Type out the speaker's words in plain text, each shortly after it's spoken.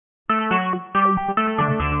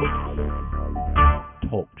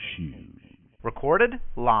Recorded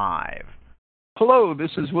live. Hello,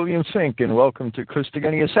 this is William Fink, and welcome to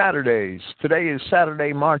Christogenea Saturdays. Today is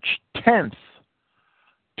Saturday, March 10th,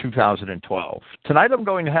 2012. Tonight I'm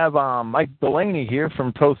going to have Mike Delaney here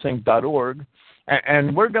from ProThink.org,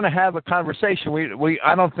 and we're going to have a conversation.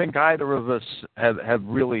 I don't think either of us have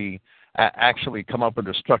really actually come up with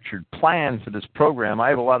a structured plan for this program. I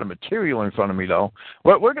have a lot of material in front of me, though.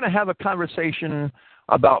 But we're going to have a conversation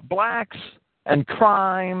about blacks and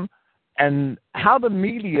crime and how the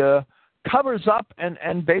media covers up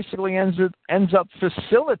and basically ends up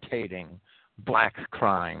facilitating black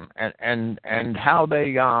crime and how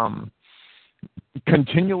they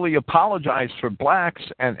continually apologize for blacks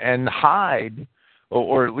and hide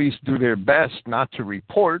or at least do their best not to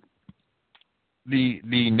report the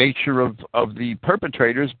nature of the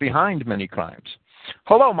perpetrators behind many crimes.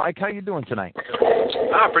 Hello, Mike. How you doing tonight?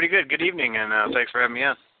 Pretty good. Good evening, and thanks for having me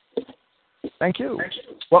on. Thank you.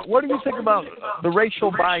 What do you think about the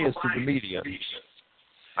racial bias of the media?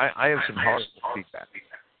 I have some hard feedback.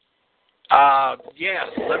 Yeah.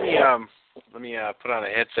 Let me put on a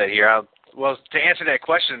headset here. To answer that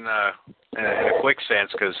question in a quick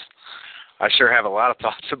sense, because I sure have a lot of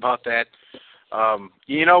thoughts about that.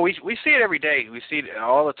 We see it every day. We see it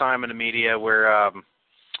all the time in the media where,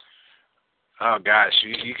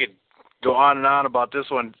 you could go on and on about this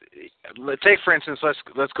one. Take, for instance,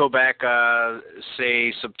 let's go back,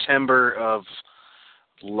 say, September of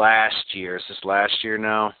last year. Is this last year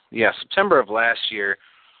now? Yeah, September of last year.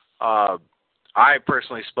 I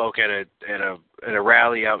personally spoke at a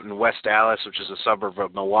rally out in West Dallas, which is a suburb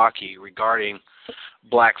of Milwaukee, regarding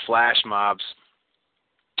black flash mobs.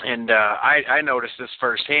 And I noticed this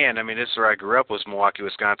firsthand. I mean, this is where I grew up, was Milwaukee,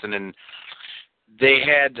 Wisconsin, and they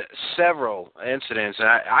had several incidents, and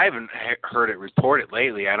I haven't heard it reported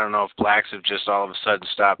lately. I don't know if blacks have just all of a sudden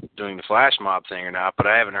stopped doing the flash mob thing or not, but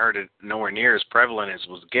I haven't heard it nowhere near as prevalent as it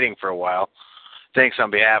was getting for a while. Thanks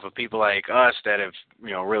on behalf of people like us that have,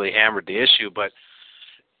 really hammered the issue. But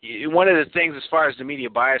one of the things as far as the media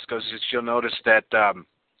bias goes is you'll notice that,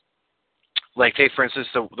 take, for instance,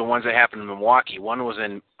 the ones that happened in Milwaukee. One was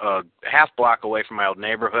in a half block away from my old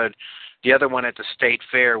neighborhood. The other one at the state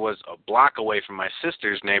fair was a block away from my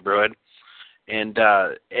sister's neighborhood. And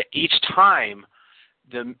each time,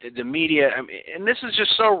 the media, and this is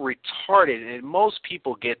just so retarded, and most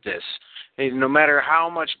people get this. And no matter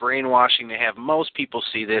how much brainwashing they have, most people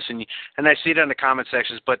see this, and I see it in the comment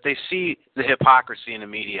sections, but they see the hypocrisy in the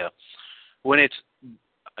media. When it's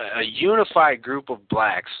a unified group of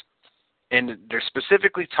blacks, and they're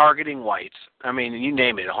specifically targeting whites. I mean, you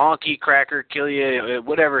name it, honky, cracker, kill you,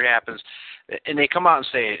 whatever happens. And they come out and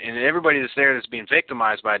say it. And everybody that's there that's being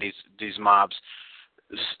victimized by these mobs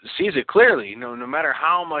sees it clearly. No matter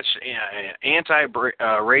how much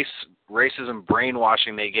racism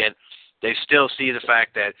brainwashing they get, they still see the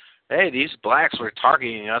fact that, hey, these blacks were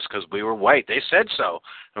targeting us because we were white. They said so.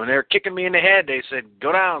 And when they were kicking me in the head, they said,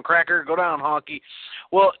 go down, cracker, go down, honky.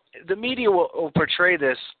 Well, the media will portray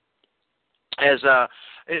this as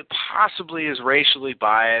it possibly is racially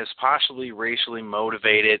biased, possibly racially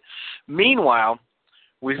motivated. Meanwhile,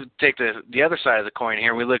 we take the other side of the coin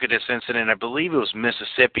here. We look at this incident. I believe it was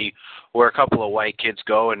Mississippi, where a couple of white kids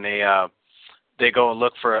go and they go and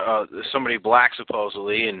look for somebody black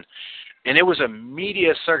supposedly, and it was a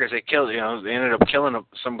media circus. They killed, they ended up killing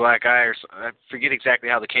some black guy, or I forget exactly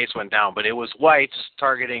how the case went down, but it was whites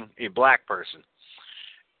targeting a black person.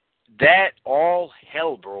 That all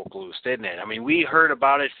hell broke loose, didn't it? I mean, we heard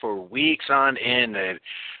about it for weeks on end.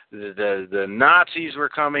 The Nazis were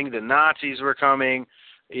coming. The Nazis were coming.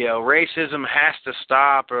 Racism has to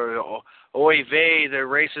stop. Or oy vey, the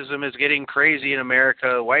racism is getting crazy in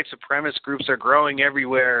America. White supremacist groups are growing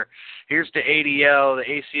everywhere. Here's the ADL,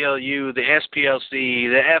 the ACLU, the SPLC,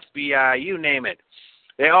 the FBI, you name it.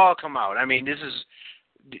 They all come out. I mean, this is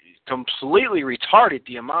completely retarded,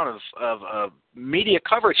 the amount of media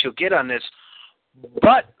coverage you'll get on this.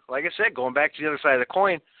 But, like I said, going back to the other side of the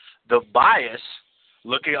coin, the bias,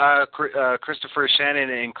 look at Christopher Shannon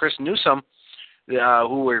and Chris Newsom,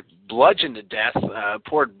 who were bludgeoned to death,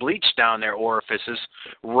 poured bleach down their orifices,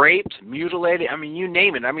 raped, mutilated, I mean, you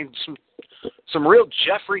name it. I mean, some real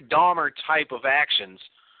Jeffrey Dahmer type of actions.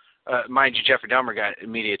 Mind you, Jeffrey Dahmer got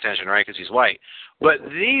media attention, right, because he's white. But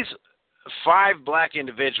these 5 black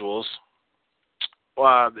individuals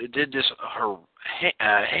did this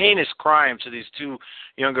heinous crime to these 2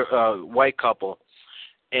 younger white couple,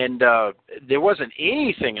 and there wasn't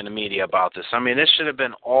anything in the media about this. I mean, this should have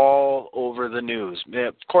been all over the news.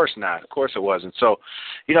 Of course not. Of course it wasn't. So,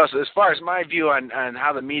 so as far as my view on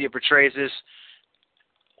how the media portrays this,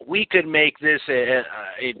 we could make this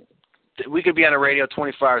we could be on the radio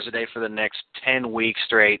 24 hours a day for the next 10 weeks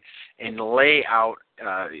straight and lay out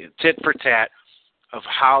tit for tat of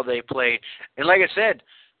how they play. And like I said,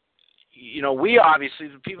 we obviously,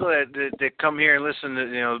 the people that come here and listen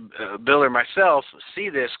to, Bill or myself, see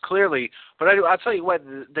this clearly. But I'll tell you what,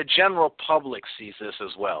 the general public sees this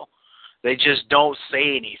as well. They just don't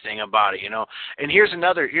say anything about it, And here's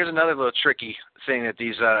another little tricky thing that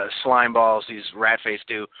these slime balls, these rat face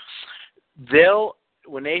do.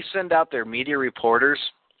 When they send out their media reporters,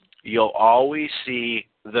 you'll always see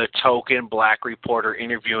the token black reporter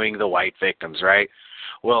interviewing the white victims, right?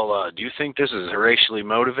 Well, do you think this is racially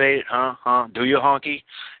motivated? Huh? Do you, honky?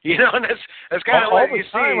 And that's kind of what you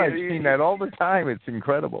see. I've seen that all the time. It's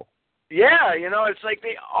incredible. Yeah, it's like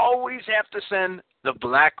they always have to send the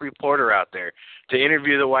black reporter out there to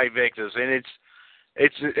interview the white victims, and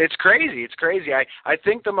it's crazy. It's crazy. I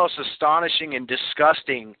think the most astonishing and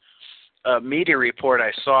disgusting media report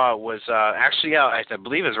I saw was actually out, I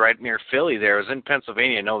believe it was right near Philly there. It was in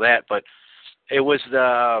Pennsylvania, I know that, but it was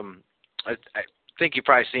I think you've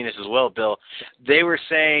probably seen this as well, Bill. They were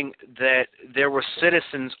saying that there were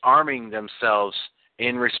citizens arming themselves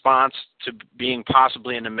in response to being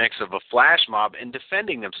possibly in the mix of a flash mob and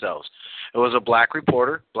defending themselves. It was a black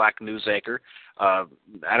reporter, black news anchor, I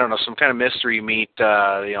don't know, some kind of mystery meat,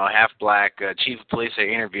 half black chief of police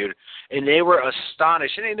they interviewed, and they were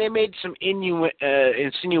astonished. And they made some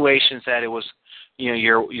insinuations that it was,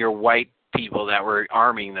 your white people that were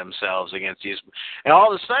arming themselves against these. And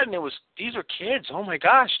all of a sudden, these are kids. Oh my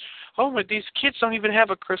gosh! These kids don't even have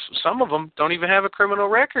some of them don't even have a criminal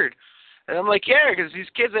record. And I'm like, yeah, because these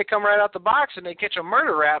kids, they come right out the box and they catch a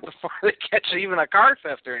murder rap before they catch even a car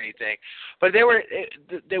theft or anything. But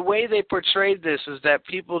the way they portrayed this is that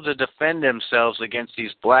people, to defend themselves against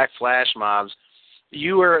these black flash mobs,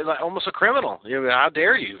 you are almost a criminal. How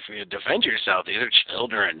dare you defend yourself? These are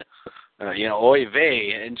children, oy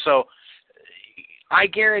vey. And so I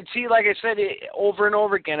guarantee, like I said, over and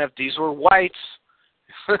over again, if these were whites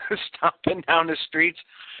stomping down the streets,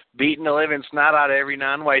 beating the living snot out of every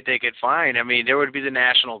non-white they could find, I mean, there would be the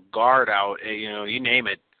National Guard out, you name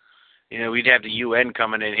it. We'd have the UN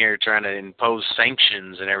coming in here trying to impose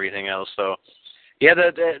sanctions and everything else. So, yeah,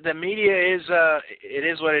 the media is it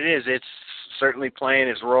is what it is. It's certainly playing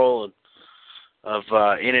its role of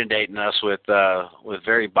inundating us with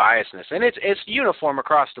very biasness, and it's uniform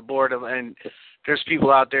across the board. And there's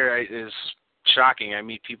people out there, it's shocking. I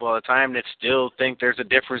meet people all the time that still think there's a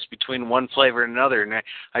difference between one flavor and another. And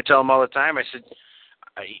I tell them all the time, I said,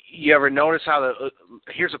 you ever notice how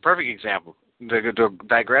here's a perfect example, to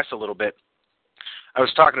digress a little bit. I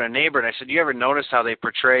was talking to a neighbor, and I said, you ever notice how they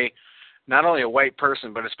portray not only a white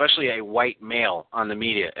person, but especially a white male on the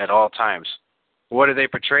media at all times? What are they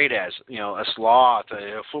portrayed as? A sloth,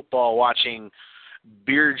 a football-watching,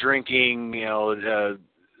 beer-drinking,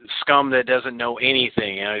 scum that doesn't know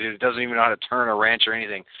anything, it doesn't even know how to turn a wrench or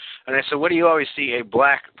anything. And I said, what do you always see a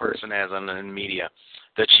black person as on the media?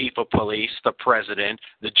 The chief of police, the president,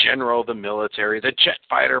 the general of the military, the jet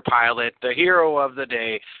fighter pilot, the hero of the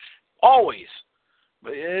day, always.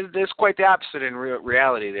 But there's quite the opposite in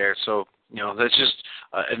reality there. So, that's just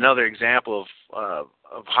another example of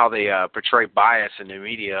how they portray bias in the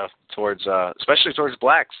media towards, especially towards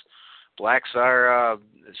blacks. Blacks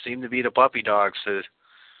seem to be the puppy dogs to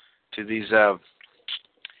these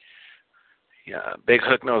big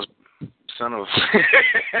hook-nosed son of.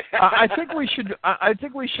 I think we should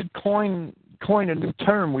coin a new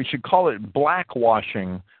term. We should call it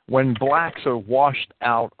blackwashing, when blacks are washed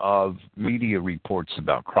out of media reports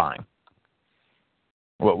about crime.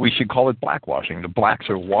 Well, we should call it blackwashing. The blacks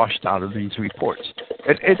are washed out of these reports.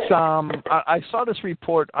 I saw this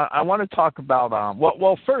report. I want to talk about.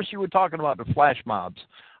 Well, first you were talking about the flash mobs.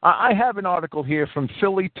 I have an article here from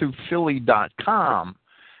phillytophilly.com,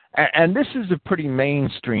 and this is a pretty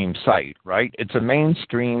mainstream site, right? It's a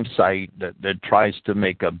mainstream site that tries to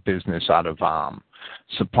make a business out of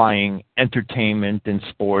supplying entertainment and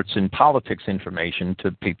sports and politics information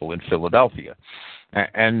to people in Philadelphia.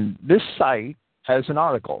 And this site has an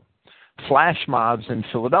article, Flash Mobs in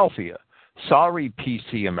Philadelphia. Sorry,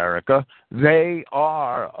 PC America, they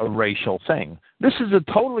are a racial thing. This is a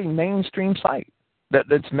totally mainstream site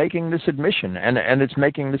that's making this admission, and it's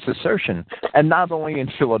making this assertion. And not only in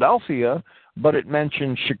Philadelphia, but it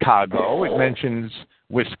mentions Chicago, it mentions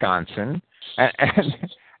Wisconsin,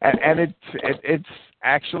 and it's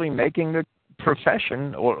actually making the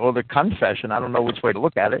profession or the confession, I don't know which way to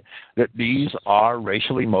look at it, that these are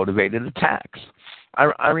racially motivated attacks.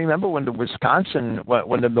 I remember when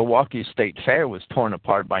when the Milwaukee State Fair was torn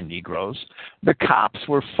apart by Negroes, the cops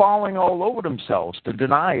were falling all over themselves to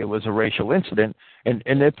deny it was a racial incident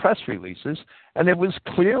in their press releases, and it was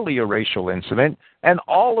clearly a racial incident, and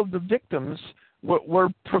all of the victims were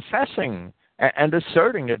professing and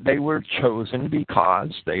asserting that they were chosen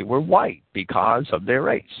because they were white, because of their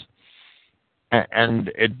race. And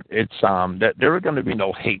it's that there are going to be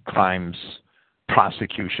no hate crimes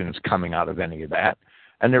prosecutions coming out of any of that,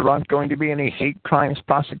 and there aren't going to be any hate crimes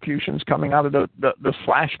prosecutions coming out of the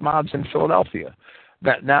flash mobs in Philadelphia.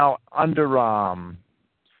 That now under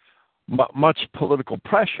much political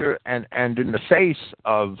pressure and in the face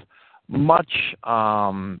of much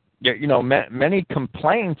many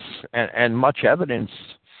complaints and much evidence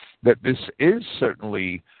that this is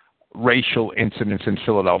certainly racial incidents in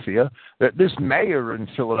Philadelphia, that this mayor in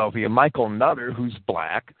Philadelphia, Michael Nutter, who's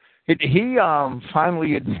black, he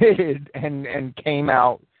finally admitted and came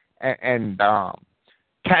out and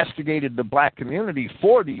castigated the black community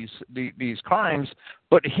for these crimes,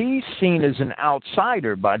 but he's seen as an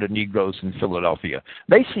outsider by the Negroes in Philadelphia.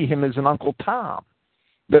 They see him as an Uncle Tom.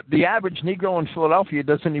 The average Negro in Philadelphia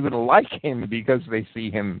doesn't even like him because they see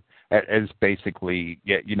him as basically,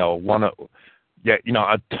 a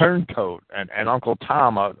turncoat, and Uncle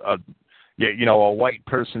Tom, a white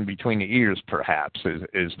person between the ears, perhaps,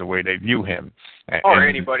 is the way they view him. Or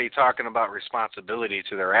anybody talking about responsibility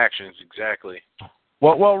to their actions, exactly.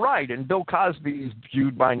 Well, right, and Bill Cosby is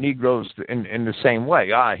viewed by Negroes in the same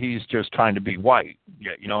way. He's just trying to be white.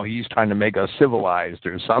 He's trying to make us civilized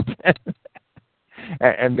or something.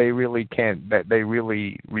 And they really can't. They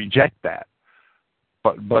really reject that.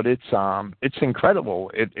 But it's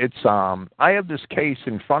incredible. I have this case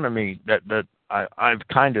in front of me that I've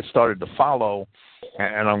kind of started to follow,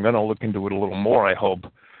 and I'm going to look into it a little more, I hope.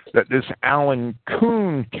 That this Alan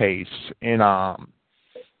Kuhn case in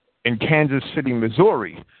Kansas City,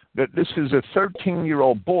 Missouri. That this is a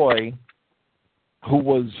 13-year-old boy who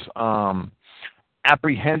was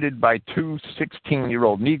apprehended by two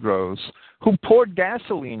 16-year-old Negroes who poured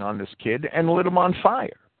gasoline on this kid and lit him on fire.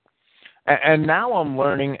 And now I'm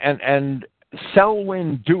learning, and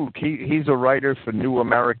Selwyn Duke, he's a writer for New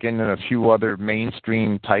American and a few other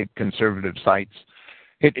mainstream-type conservative sites.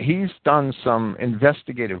 He's done some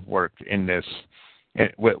investigative work in this,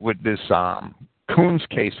 with this Coons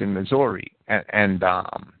case in Missouri. And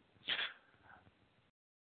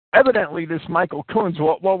evidently this Michael Coons,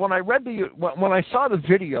 well, when I saw the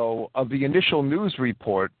video of the initial news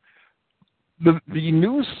report, the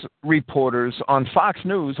news reporters on Fox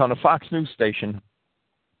News, on a Fox News station,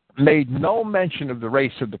 made no mention of the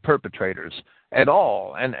race of the perpetrators at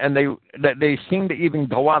all, and they seem to even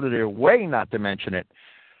go out of their way not to mention it,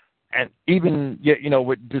 and even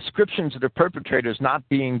with descriptions of the perpetrators not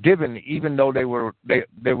being given, even though there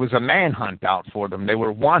was a manhunt out for them, they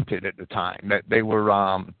were wanted at the time, that they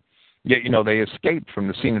were they escaped from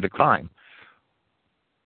the scene of the crime,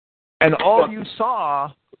 and all you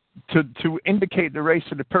saw to indicate the race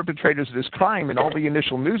of the perpetrators of this crime in all the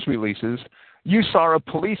initial news releases, you saw a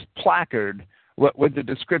police placard with the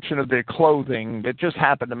description of their clothing that just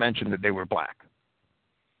happened to mention that they were black.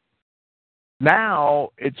 Now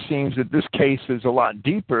it seems that this case is a lot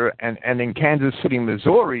deeper, and in Kansas City,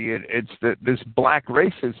 Missouri, it's that this black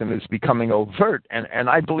racism is becoming overt, and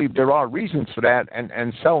I believe there are reasons for that,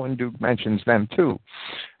 and Selwyn Duke mentions them too.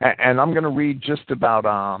 And I'm going to read just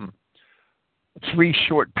about 3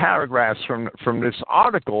 short paragraphs from this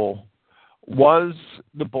article. Was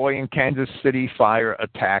the boy in Kansas City fire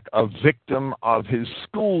attack a victim of his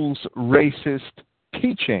school's racist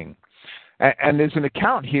teaching? And there's an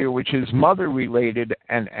account here which is mother-related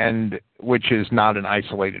and which is not an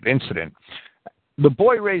isolated incident. The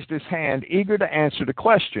boy raised his hand, eager to answer the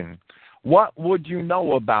question. "What would you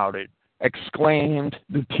know about it?" exclaimed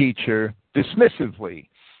the teacher dismissively.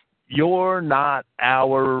 "You're not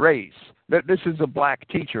our race." This is a black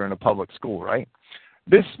teacher in a public school, right?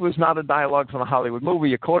 This was not a dialogue from a Hollywood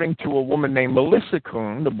movie. According to a woman named Melissa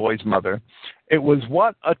Kuhn, the boy's mother, it was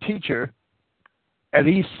what a teacher at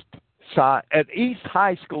East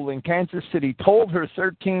High School in Kansas City told her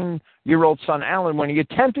 13-year-old son Alan when he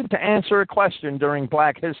attempted to answer a question during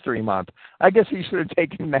Black History Month. I guess he should have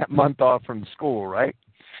taken that month off from school, right?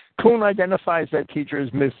 Kuhn identifies that teacher as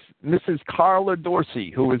Mrs. Carla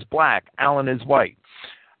Dorsey, who is black. Alan is white.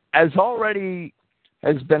 As already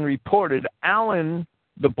has been reported, Alan,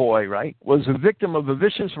 the boy, right, was a victim of a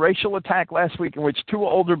vicious racial attack last week in which 2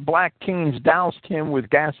 older black teens doused him with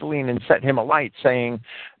gasoline and set him alight, saying,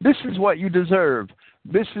 "This is what you deserve.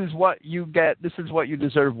 This is what you get. This is what you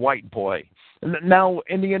deserve, white boy." Now,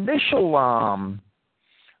 in the initial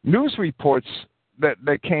news reports,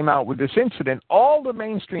 that came out with this incident, all the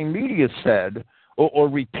mainstream media said or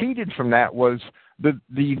repeated from that was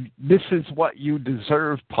the "this is what you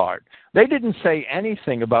deserve" part. They didn't say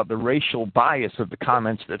anything about the racial bias of the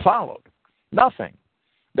comments that followed. Nothing.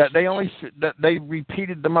 That they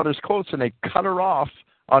repeated the mother's quotes and they cut her off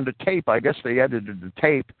on the tape. I guess they edited the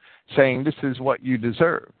tape saying "this is what you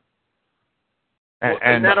deserve."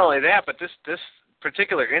 And not only that, but this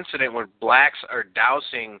particular incident where blacks are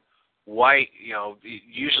dousing white,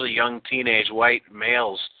 usually young teenage white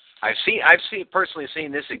males. I've personally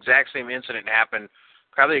seen this exact same incident happen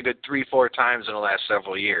probably a good 3-4 times in the last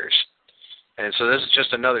several years. And so this is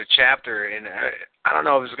just another chapter, and I don't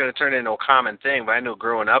know if it's going to turn into a common thing, but I know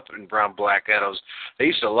growing up in brown black ghettos, they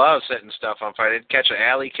used to love setting stuff on fire. They'd catch an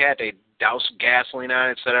alley cat, they'd douse gasoline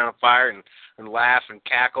on it, set it on fire, and laugh and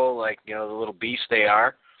cackle like the little beasts they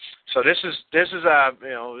are. So this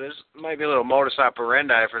might be a little modus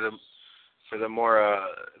operandi for the more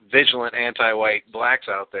vigilant anti-white blacks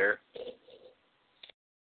out there.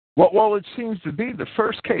 Well, it seems to be the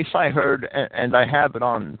first case I heard, and I have it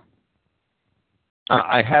on.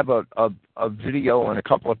 I have a video and a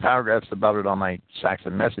couple of paragraphs about it on my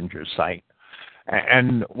Saxon Messenger site,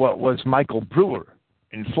 and what was Michael Brewer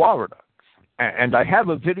in Florida, and I have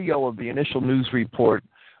a video of the initial news report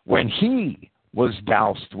when he was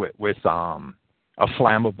doused with a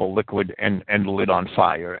flammable liquid and lit on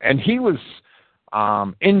fire, and he was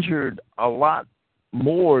injured a lot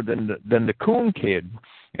more than the Coon kid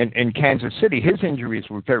in Kansas City. His injuries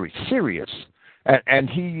were very serious. And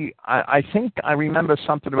I think I remember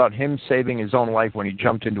something about him saving his own life when he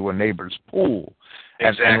jumped into a neighbor's pool.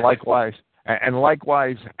 Exactly. And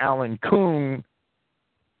likewise, Alan Coon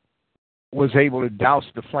was able to douse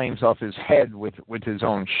the flames off his head with his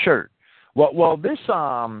own shirt. Well, this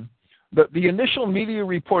the initial media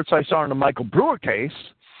reports I saw in the Michael Brewer case,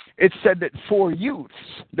 it said that 4 youths,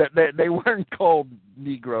 that they weren't called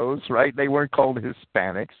Negroes, right? They weren't called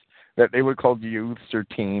Hispanics, that they were called youths or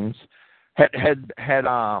teens. Had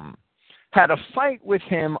a fight with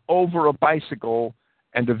him over a bicycle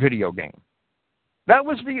and a video game. That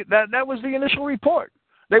was the initial report.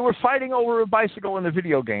 They were fighting over a bicycle and a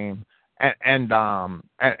video game, and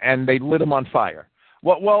they lit him on fire.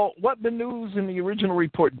 Well, what the news in the original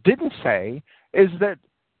report didn't say is that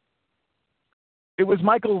it was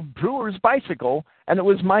Michael Brewer's bicycle and it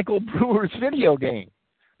was Michael Brewer's video game.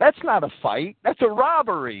 That's not a fight. That's a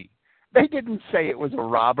robbery. They didn't say it was a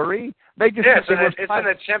robbery. They just said it's an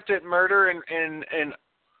attempted murder, and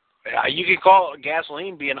you could call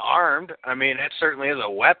gasoline being armed. I mean, that certainly is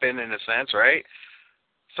a weapon in a sense, right?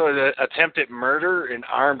 So the attempted murder and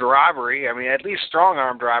armed robbery, I mean, at least strong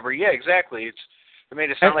armed robbery. Yeah, exactly. It made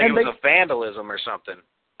it sound like it was a vandalism or something.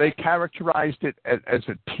 They characterized it as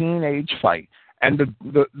a teenage fight. And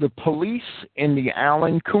the police in the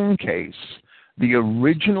Alan Coon case, the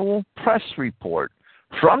original press report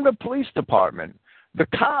from the police department, the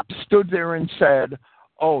cops stood there and said,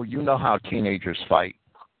 "Oh, you know how teenagers fight."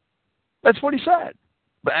 That's what he said.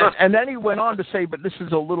 And then he went on to say, but this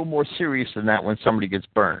is a little more serious than that when somebody gets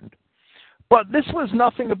burned. But this was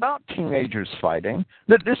nothing about teenagers fighting.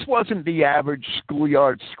 That this wasn't the average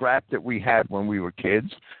schoolyard scrap that we had when we were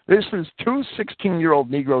kids. This was 2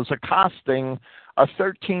 16-year-old Negroes accosting a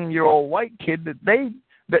 13-year-old white kid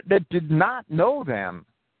that did not know them.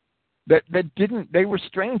 They were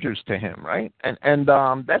strangers to him, right? And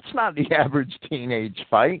that's not the average teenage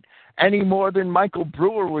fight any more than Michael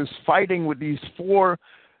Brewer was fighting with these 4.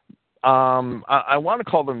 I want to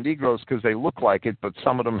call them Negroes because they look like it, but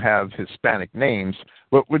some of them have Hispanic names.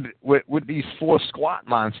 But with these 4 squat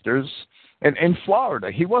monsters in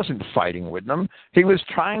Florida, he wasn't fighting with them. He was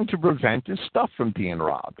trying to prevent his stuff from being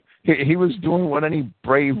robbed. He was doing what any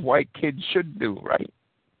brave white kid should do, right?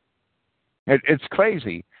 It's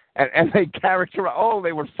crazy. And they characterize,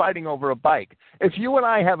 they were fighting over a bike. If you and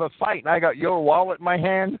I have a fight and I got your wallet in my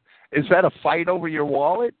hand, is that a fight over your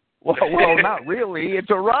wallet? Well, not really. It's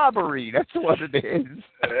a robbery. That's what it is.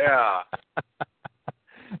 Yeah.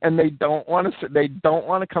 And they don't want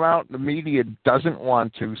to come out. The media doesn't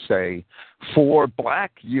want to say 4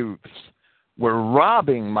 black youths were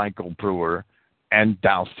robbing Michael Brewer and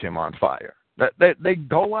doused him on fire. They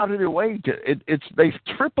go out of their way they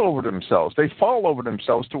trip over themselves. They fall over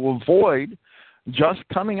themselves to avoid just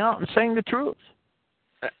coming out and saying the truth.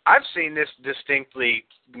 I've seen this distinctly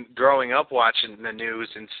growing up watching the news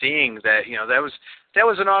and seeing that that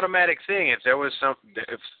was an automatic thing. If there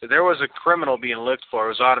was a criminal being looked for, it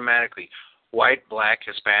was automatically white, black,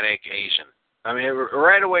 Hispanic, Asian. I mean,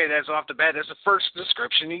 right away, that's off the bat. That's the first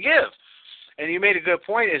description you give. And you made a good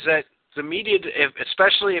point, is that the media,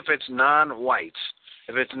 especially if it's non-whites,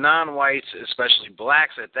 if it's non-whites, especially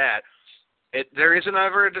blacks at that, there isn't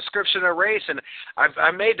ever a description of race. And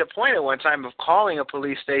I made the point at one time of calling a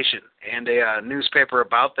police station and a newspaper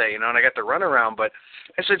about that, and I got the runaround. But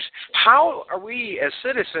I said, how are we as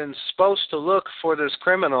citizens supposed to look for this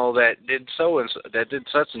criminal that did that did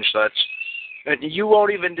such and such, and you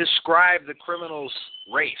won't even describe the criminal's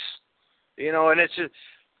race, And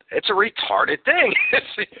it's a retarded thing.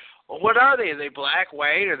 What are they? Are they black,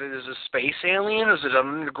 white, or is it a space alien? Is it an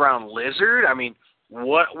underground lizard? I mean,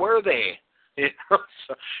 what were they? So,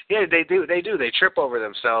 yeah, they do. They trip over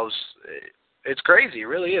themselves. It's crazy. It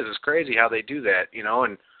really is. It's crazy how they do that,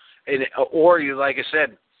 or you, like I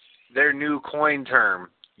said, their new coin term,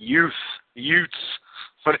 youths,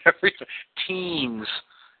 whatever, teens.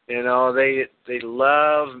 They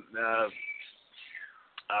love,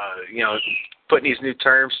 putting these new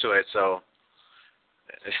terms to it. So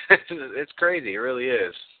it's crazy. It really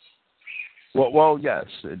is. Well, yes.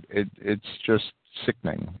 It's just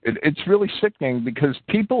sickening. It's really sickening because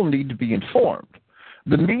people need to be informed.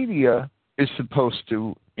 The media is supposed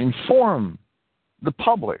to inform the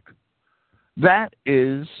public. That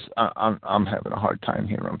is, I'm having a hard time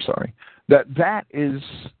here. I'm sorry. That is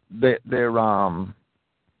their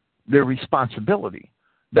responsibility.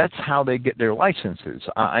 That's how they get their licenses.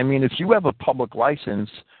 I mean, if you have a public license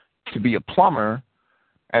to be a plumber,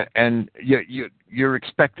 and you're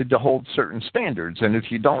expected to hold certain standards, and if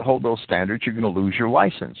you don't hold those standards, you're going to lose your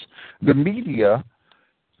license. The media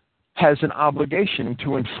has an obligation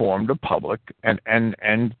to inform the public and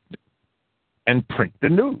print the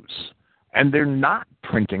news, and they're not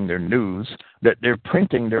printing their news. That they're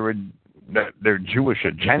printing their Jewish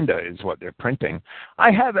agenda is what they're printing.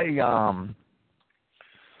 I have an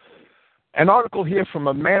article here from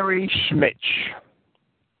a Mary Schmitz.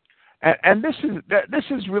 And this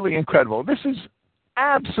is really incredible. This is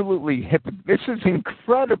absolutely this is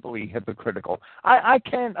incredibly hypocritical. I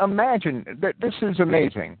can't imagine that. This is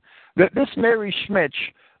amazing. That this Mary Schmitz,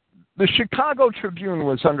 the Chicago Tribune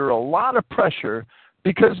was under a lot of pressure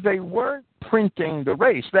because they weren't printing the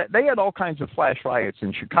race. That they had all kinds of flash riots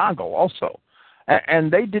in Chicago also, and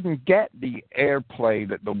they didn't get the airplay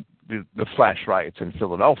that the flash riots in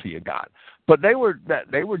Philadelphia got. But they were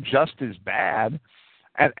just as bad.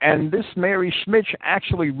 And this Mary Schmitz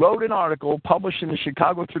actually wrote an article published in the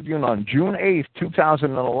Chicago Tribune on June 8th,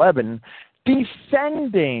 2011,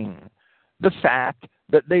 defending the fact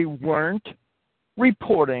that they weren't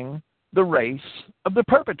reporting the race of the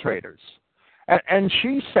perpetrators. And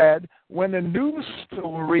she said, when a news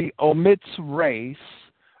story omits race,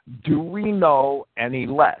 do we know any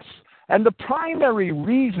less? And the primary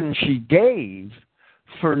reason she gave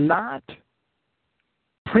for not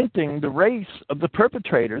printing the race of the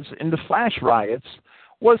perpetrators in the flash riots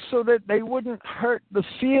was so that they wouldn't hurt the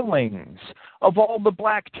feelings of all the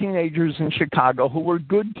black teenagers in Chicago who were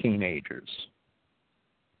good teenagers,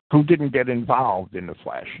 who didn't get involved in the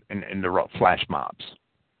flash mobs.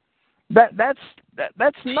 That's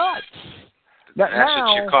nuts. That's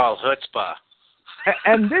what you call chutzpah.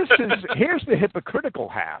 And here's the hypocritical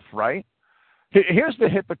half, right? Here's the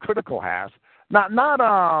hypocritical half.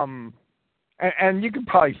 And you can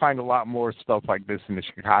probably find a lot more stuff like this in the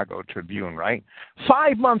Chicago Tribune, right?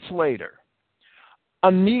 5 months later,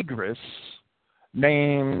 a negress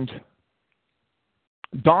named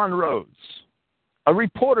Dawn Rose, a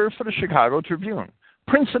reporter for the Chicago Tribune,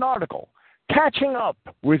 prints an article, Catching Up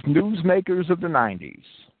with Newsmakers of the 90s.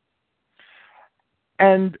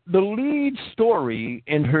 And the lead story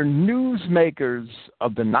in her Newsmakers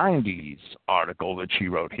of the 90s article that she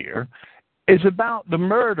wrote here is about the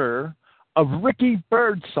murder of Ricky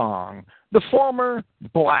Birdsong, the former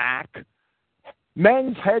black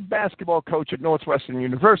men's head basketball coach at Northwestern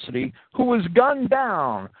University, who was gunned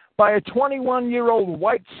down by a 21-year-old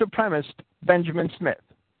white supremacist, Benjamin Smith.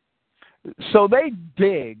 So they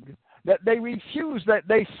dig that they refuse, that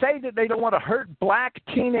they say that they don't want to hurt black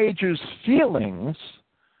teenagers' feelings,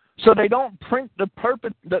 so they don't print the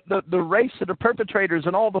race of the perpetrators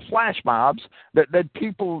and all the flash mobs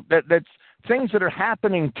that's things that are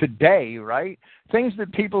happening today, right? Things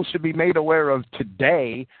that people should be made aware of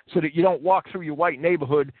today so that you don't walk through your white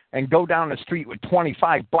neighborhood and go down the street with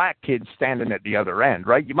 25 black kids standing at the other end,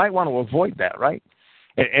 right? You might want to avoid that, right?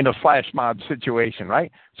 In a flash mob situation,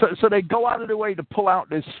 right? So they go out of their way to pull out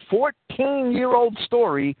this 14-year-old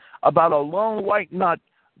story about a lone white nut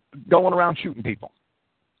going around shooting people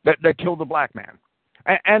that killed a black man.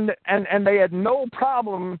 And they had no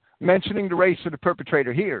problem mentioning the race of the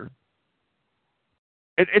perpetrator here.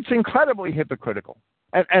 It's incredibly hypocritical.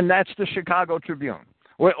 And that's the Chicago Tribune.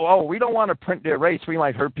 We don't want to print their race. We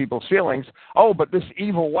might hurt people's feelings. Oh, but this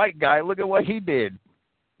evil white guy, look at what he did.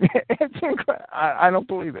 It's incredible. I don't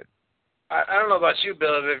believe it. I don't know about you,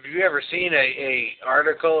 Bill, but have you ever seen a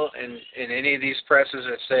article in any of these presses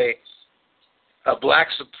that say a black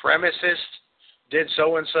supremacist did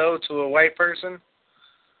so-and-so to a white person?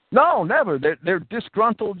 No, never. They're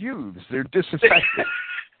disgruntled youths. They're disaffected.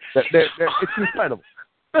 It's incredible.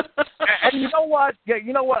 And you know what? Yeah,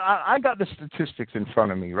 you know what? I got the statistics in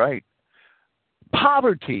front of me, right?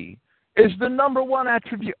 Poverty is the number one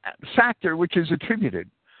factor which is attributed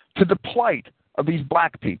to the plight of these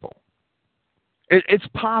black people. It's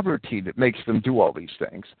poverty that makes them do all these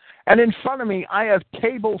things. And in front of me, I have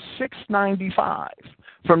Table 695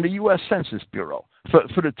 from the U.S. Census Bureau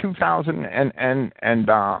for the 2000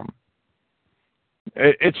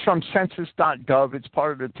 it's from census.gov. It's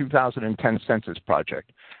part of the 2010 Census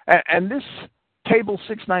Project. And this Table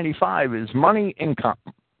 695 is money income.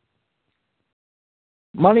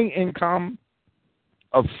 Money income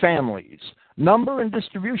of families, number and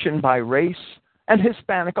distribution by race and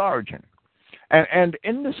Hispanic origin. And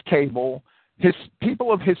in this table,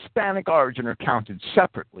 people of Hispanic origin are counted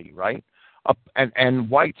separately, right? And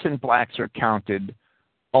whites and blacks are counted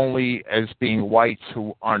only as being whites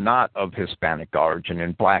who are not of Hispanic origin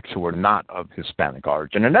and blacks who are not of Hispanic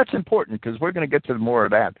origin. And that's important because we're going to get to more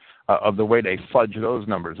of that, of the way they fudge those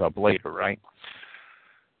numbers up later, right?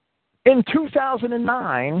 In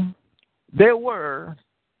 2009, there were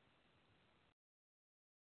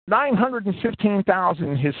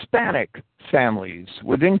 915,000 Hispanic families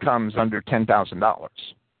with incomes under $10,000.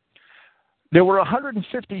 There were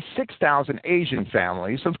 156,000 Asian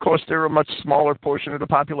families. Of course, they're a much smaller portion of the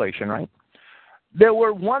population, right? There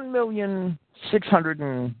were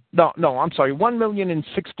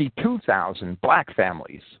 1,062,000 black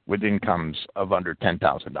families with incomes of under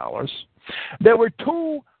 $10,000. There were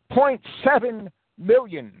 2.7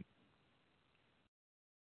 million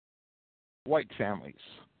white families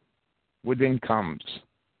with incomes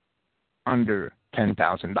under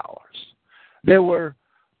 $10,000. There were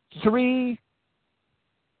three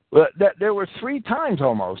times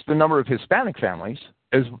almost the number of Hispanic families,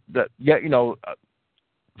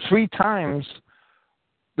 three times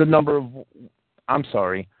the number of,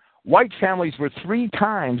 white families were three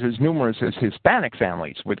times as numerous as Hispanic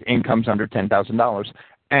families with incomes under $10,000,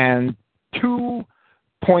 and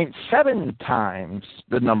 2.7 times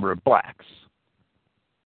the number of blacks.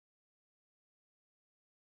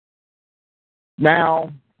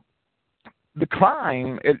 Now, the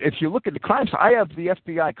crime, if you look at the crimes, I have the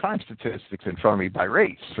FBI crime statistics in front of me by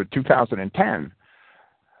race for 2010.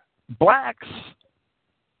 Blacks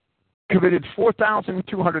committed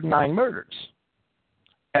 4,209 murders,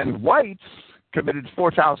 and whites committed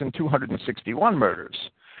 4,261 murders.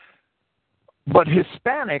 But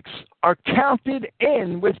Hispanics are counted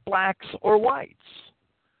in with blacks or whites.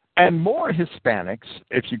 And more Hispanics,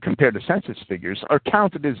 if you compare the census figures, are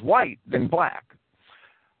counted as white than black.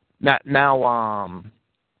 Now,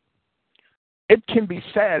 it can be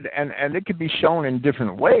said, and it can be shown in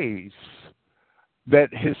different ways,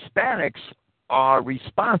 that Hispanics are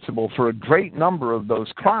responsible for a great number of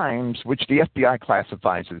those crimes, which the FBI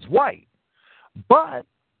classifies as white. But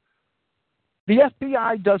the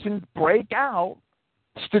FBI doesn't break out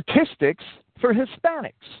statistics for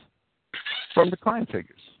Hispanics from the crime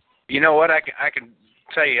figures. You know what? I can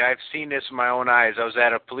tell you, I've seen this with my own eyes. I was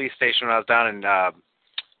at a police station when I was down in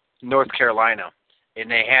North Carolina, and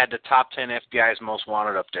they had the top 10 FBI's most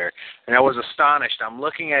wanted up there. And I was astonished. I'm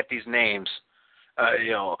looking at these names,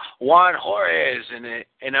 Juan Juarez, and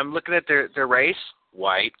I'm looking at their race,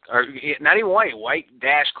 white, or not even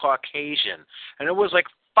white-Caucasian. And it was like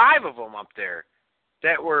 5 of them up there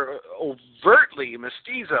that were overtly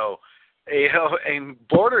mestizo, and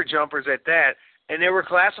border jumpers at that. And they were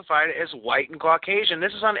classified as white and Caucasian.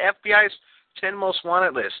 This is on FBI's 10 most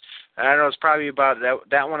wanted list. I don't know, it's probably about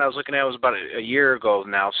that one I was looking at was about a year ago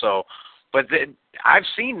now. So, but I've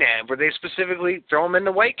seen that where they specifically throw them in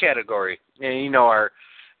the white category. And our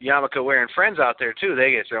yarmulke wearing friends out there too,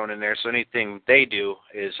 they get thrown in there. So anything they do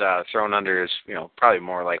is thrown under as probably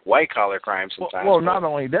more like white collar crimes sometimes. Well, not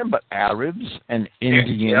only them, but Arabs and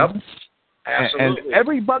Indians. Yep. Absolutely.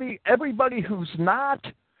 And everybody who's not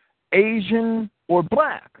Asian or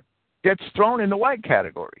black gets thrown in the white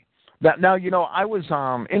category. Now, I was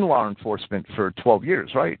in law enforcement for 12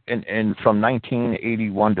 years, right? And from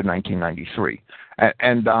 1981 to 1993.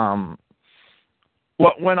 And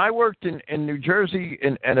when I worked in New Jersey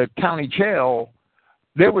in a county jail,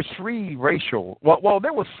 there were 3 racial, well,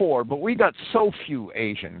 there were 4, but we got so few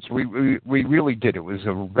Asians. We really did. It was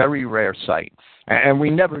a very rare sight. And we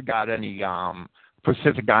never got any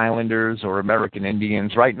Pacific Islanders or American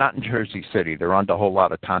Indians, right? Not in Jersey City. There aren't a whole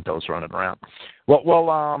lot of Tontos running around.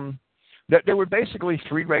 There were basically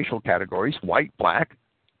three racial categories: white, black,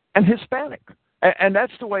 and Hispanic. And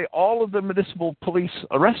that's the way all of the municipal police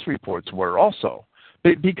arrest reports were also,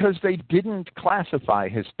 because they didn't classify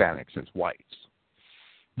Hispanics as whites.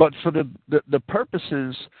 But for the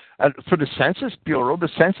purposes, for the Census Bureau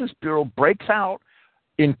breaks out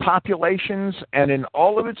in populations and in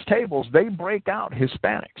all of its tables, they break out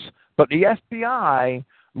Hispanics. But the FBI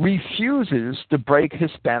refuses to break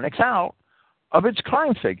Hispanics out of its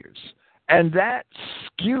crime figures. And that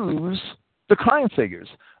skews the crime figures.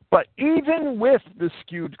 But even with the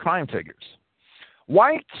skewed crime figures,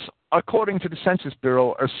 whites, according to the Census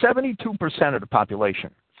Bureau, are 72% of the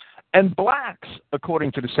population. And blacks,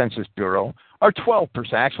 according to the Census Bureau, are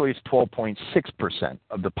 12%. Actually, it's 12.6%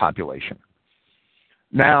 of the population.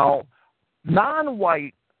 Now,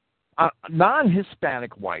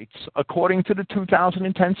 non-Hispanic whites, according to the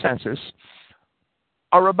 2010 census,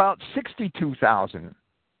 are about 62%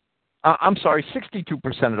 of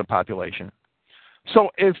the population. So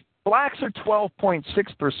if blacks are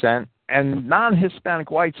 12.6% and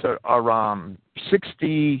non-Hispanic whites are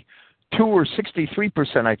 62 or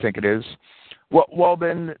 63%, I think it is, well,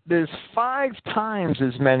 then there's 5 times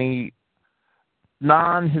as many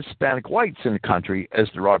non-Hispanic whites in the country as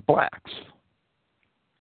there are blacks.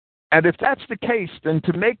 And if that's the case, then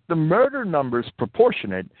to make the murder numbers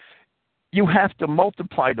proportionate, you have to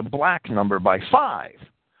multiply the black number by 5.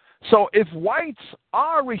 So if whites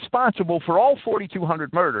are responsible for all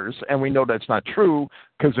 4,200 murders, and we know that's not true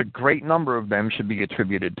because a great number of them should be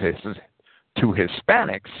attributed to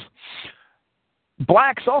Hispanics,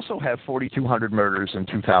 blacks also have 4,200 murders in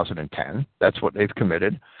 2010. That's what they've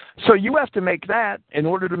committed. So you have to make that, in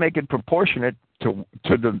order to make it proportionate to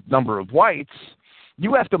the number of whites,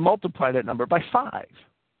 you have to multiply that number by 5.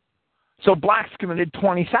 So blacks committed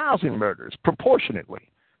 20,000 murders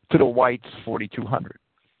proportionately to the whites' 4,200.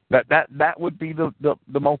 That would be the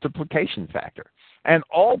multiplication factor. And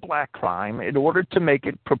all black crime, in order to make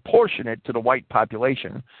it proportionate to the white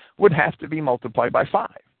population, would have to be multiplied by 5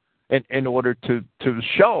 in order to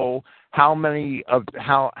show how many of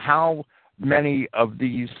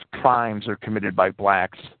these crimes are committed by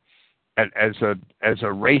blacks as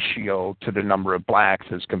a ratio to the number of blacks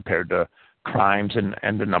as compared to crimes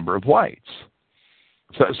and the number of whites.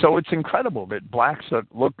 So it's incredible that blacks it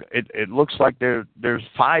looks like there's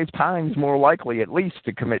 5 times more likely at least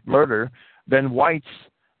to commit murder than whites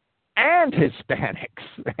and Hispanics.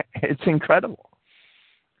 It's incredible.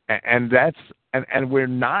 And we're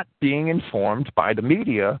not being informed by the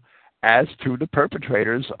media as to the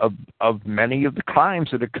perpetrators of many of the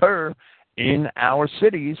crimes that occur in our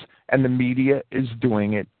cities, and the media is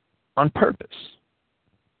doing it on purpose.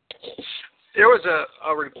 There was a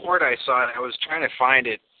report I saw, and I was trying to find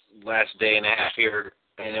it last day and a half here,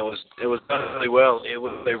 and it was done really well. It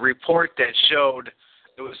was a report that showed,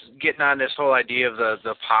 it was getting on this whole idea of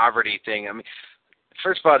the poverty thing. I mean,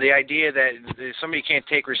 first of all, the idea that somebody can't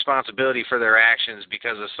take responsibility for their actions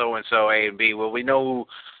because of so-and-so, A and B. Well, we know who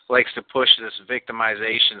likes to push this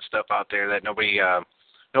victimization stuff out there, that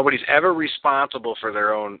nobody's ever responsible for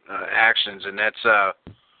their own actions, and that's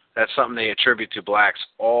something they attribute to blacks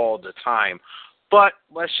all the time. But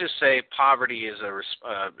let's just say poverty is a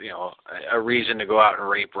reason to go out and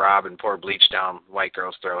rape, rob, and pour bleach down white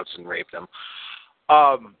girls' throats and rape them.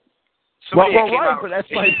 Right, but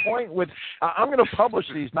that's my point. I'm going to publish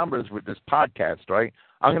these numbers with this podcast, right?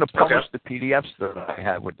 I'm going to publish the PDFs that I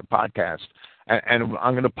have with the podcast, and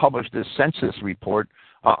I'm going to publish this census report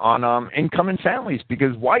on income and families,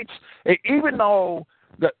 because whites, even though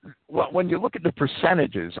when you look at the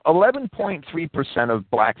percentages, 11.3% of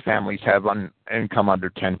black families have income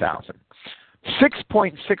under $10,000.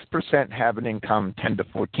 6.6% have an income $10,000 to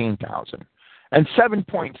 $14,000, and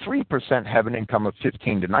 7.3% have an income of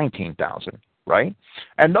 $15,000 to $19,000. Right,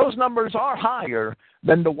 and those numbers are higher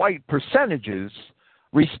than the white percentages,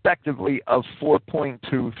 respectively, of 4.2,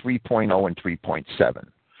 3.0, and 3.7.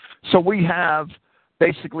 So we have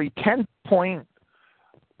basically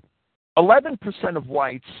 11% of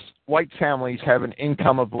white families have an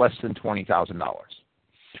income of less than $20,000,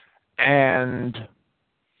 and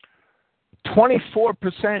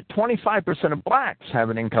 25% of blacks have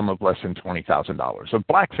an income of less than $20,000 of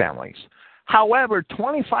black families. However,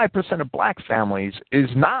 25% of black families is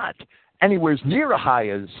not anywhere near as high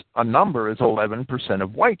as a number as 11%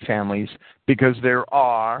 of white families, because there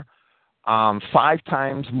are 5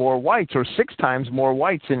 times more whites or 6 times more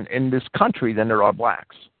whites in this country than there are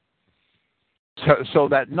blacks. So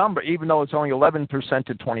that number, even though it's only 11%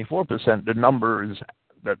 to 24%, the number is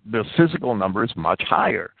that the physical number is much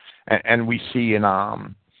higher, and we see in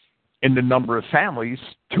the number of families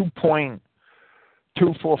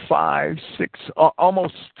 2.2456,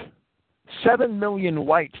 almost 7 million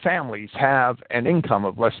white families have an income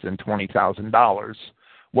of less than $20,000,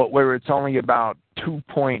 where it's only about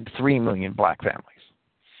 2.3 million black families.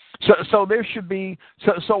 So there should be,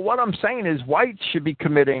 so what I'm saying is whites should be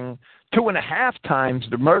committing 2.5 times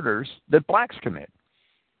the murders that blacks commit,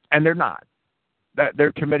 and they're not. That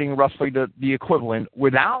they're committing roughly the equivalent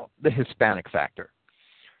without the Hispanic factor.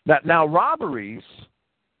 Now robberies,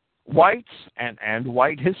 whites and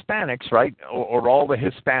white Hispanics, right, or all the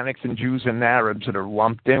Hispanics and Jews and Arabs that are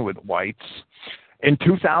lumped in with whites, in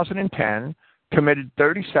 2010 committed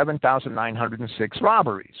 37,906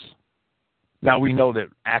 robberies. Now we know that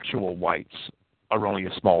actual whites are only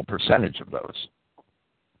a small percentage of those.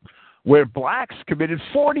 Where blacks committed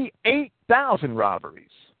 48,000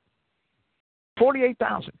 robberies.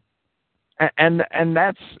 48,000. And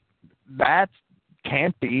that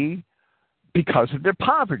can't be because of their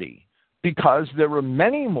poverty, because there are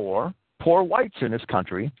many more poor whites in this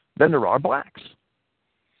country than there are blacks.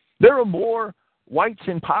 There are more whites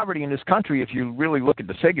in poverty in this country, if you really look at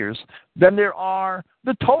the figures, than there are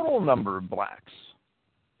the total number of blacks.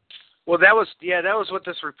 Well, that was what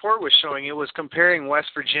this report was showing. It was comparing West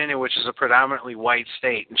Virginia, which is a predominantly white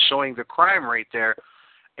state, and showing the crime rate there.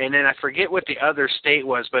 And then I forget what the other state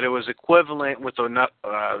was, but it was equivalent with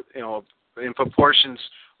in proportions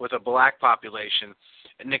with a black population.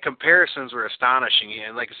 And the comparisons were astonishing.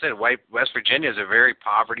 And like I said, West Virginia is a very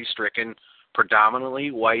poverty-stricken,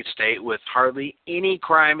 predominantly white state with hardly any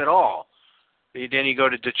crime at all. Then you go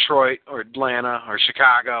to Detroit or Atlanta or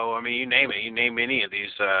Chicago. I mean, you name it. You name any of these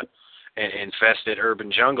infested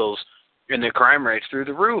urban jungles, and the crime rate's through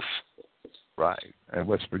the roof. Right, and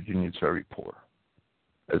West Virginia is very poor.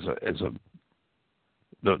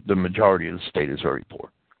 The majority of the state is very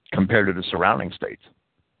poor compared to the surrounding states.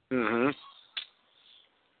 Mm-hmm.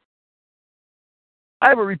 I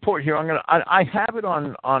have a report here. I have it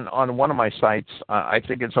on one of my sites. I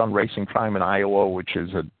think it's on Racing Crime in Iowa, which is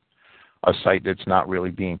a site that's not really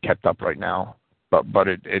being kept up right now. But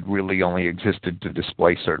it really only existed to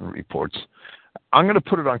display certain reports. I'm going to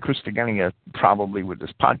put it on Christogenea probably with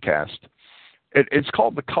this podcast. It's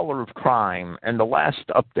called The Color of Crime, and the last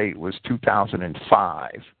update was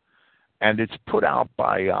 2005, and it's put out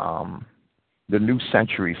by the New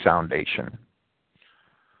Century Foundation.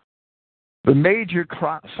 The major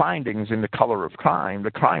findings in The Color of Crime,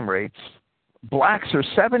 the crime rates, blacks are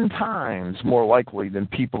 7 times more likely than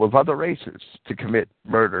people of other races to commit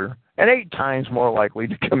murder and 8 times more likely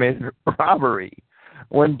to commit robbery.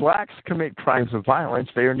 When blacks commit crimes of violence,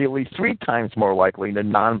 they are nearly 3 times more likely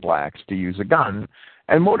than non-blacks to use a gun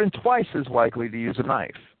and more than twice as likely to use a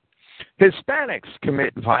knife. Hispanics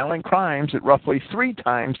commit violent crimes at roughly 3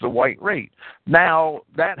 times the white rate. Now,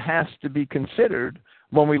 that has to be considered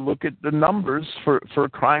when we look at the numbers for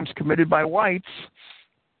crimes committed by whites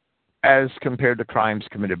as compared to crimes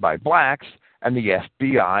committed by blacks, and the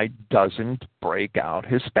FBI doesn't break out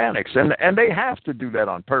Hispanics. And they have to do that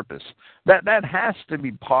on purpose. That has to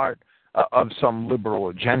be part of some liberal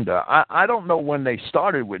agenda. I don't know when they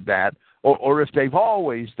started with that or if they've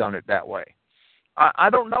always done it that way. I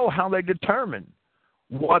don't know how they determine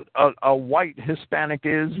what a white Hispanic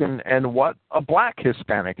is and what a black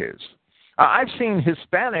Hispanic is. I've seen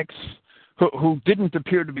Hispanics who didn't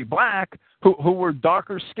appear to be black, who were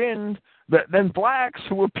darker skinned than blacks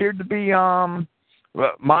who appeared to be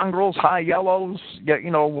mongrels, high yellows,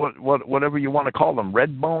 whatever you want to call them,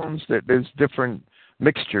 red bones. There's different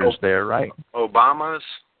mixtures there, right? Obamas.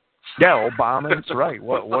 Yeah, Obama's right.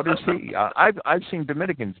 What is he? I've seen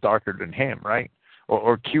Dominicans darker than him, right?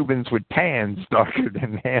 Or Cubans with tans darker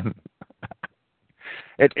than him.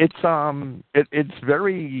 It's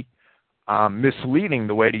very misleading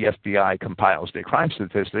the way the FBI compiles their crime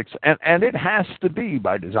statistics, and it has to be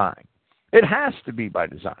by design. It has to be by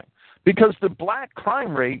design because the black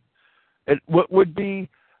crime rate would be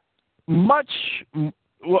what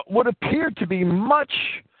would appear to be much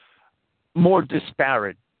more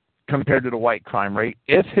disparate compared to the white crime rate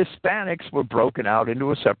if Hispanics were broken out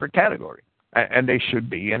into a separate category, and they should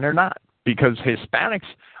be, and they're not, because Hispanics,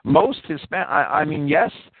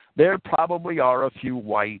 yes, there probably are a few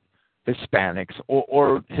white Hispanics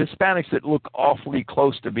or Hispanics that look awfully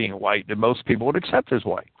close to being white that most people would accept as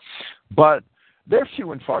white. But they're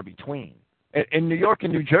few and far between. In New York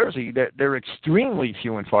and New Jersey, they're extremely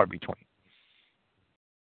few and far between.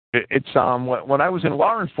 It's when I was in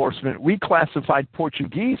law enforcement, we classified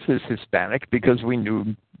Portuguese as Hispanic because we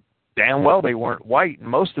knew damn well they weren't white, and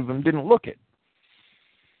most of them didn't look it.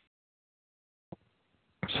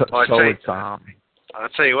 So it's I'll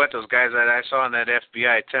tell you what, those guys that I saw on that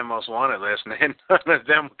FBI 10 Most Wanted list, man, none of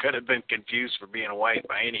them could have been confused for being white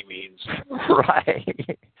by any means.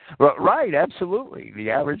 Right. Right, absolutely. The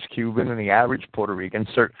average Cuban and the average Puerto Rican,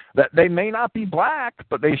 that they may not be black,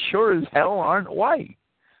 but they sure as hell aren't white.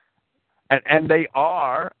 And they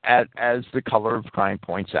are, as the color of crime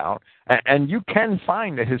points out, and you can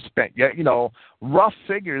find rough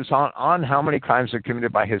figures on how many crimes are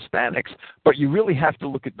committed by Hispanics, but you really have to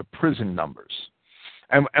look at the prison numbers.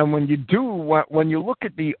 And when you look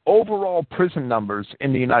at the overall prison numbers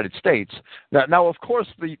in the United States, now of course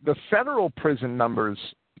the federal prison numbers,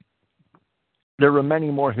 there are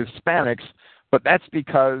many more Hispanics, but that's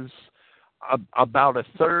because about a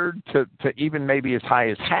third to even maybe as high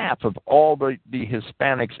as half of all the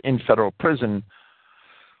Hispanics in federal prison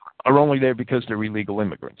are only there because they're illegal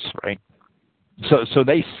immigrants, right? So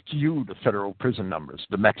they skew the federal prison numbers,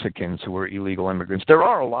 the Mexicans who are illegal immigrants. There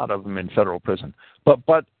are a lot of them in federal prison.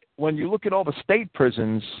 But when you look at all the state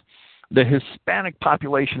prisons, the Hispanic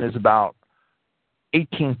population is about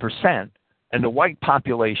 18%, and the white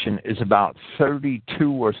population is about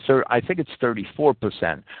 32 or 30, I think it's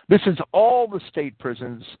 34%. This is all the state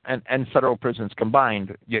prisons and federal prisons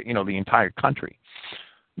combined, the entire country.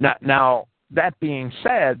 Now that being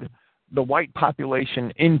said, the white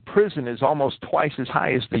population in prison is almost twice as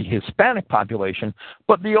high as the Hispanic population,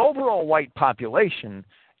 but the overall white population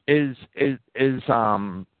is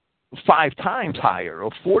 5 times higher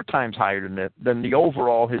or 4 times higher than the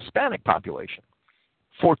overall Hispanic population.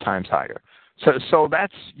 4 times higher. So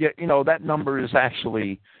that's that number is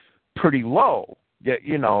actually pretty low.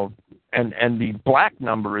 And the black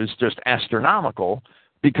number is just astronomical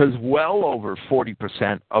because well over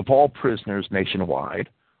 40% of all prisoners nationwide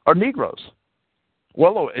are Negroes.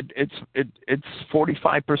 Well, it's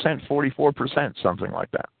 45%, 44%, something like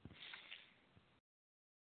that.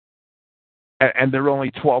 And they're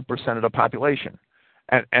only 12% of the population.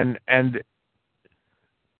 And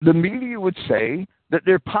the media would say that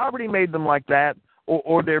their poverty made them like that,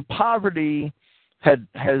 or their poverty has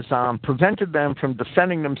prevented them from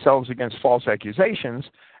defending themselves against false accusations.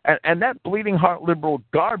 And that bleeding heart liberal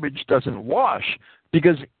garbage doesn't wash,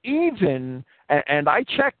 because even, and I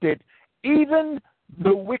checked it, even the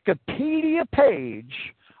Wikipedia page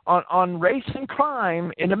on race and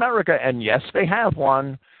crime in America, and yes, they have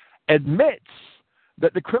one, admits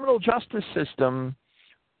that the criminal justice system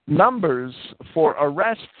numbers for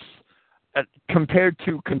arrests compared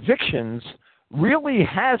to convictions really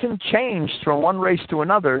hasn't changed from one race to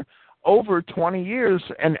another over 20 years.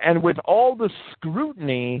 And with all the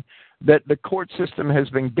scrutiny that the court system has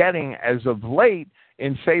been getting as of late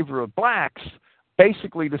in favor of blacks,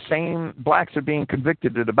 basically the same blacks are being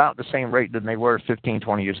convicted at about the same rate than they were 15,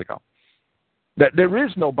 20 years ago. That there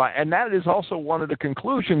is no bias, and that is also one of the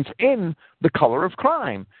conclusions in The Color of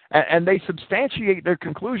Crime. And they substantiate their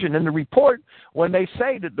conclusion in the report when they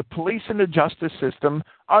say that the police and the justice system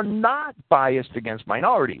are not biased against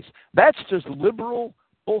minorities. That's just liberal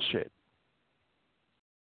bullshit.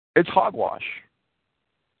 It's hogwash.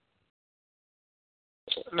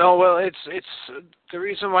 No, well, it's the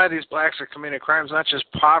reason why these blacks are committing crimes, not just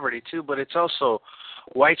poverty too, but it's also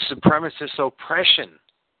white supremacist oppression.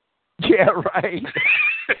 Yeah, right.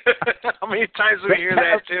 How many times do we hear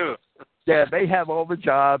that too? Yeah, they have all the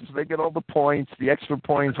jobs. They get all the points, the extra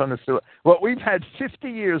points on the. Well, we've had 50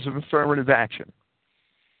 years of affirmative action,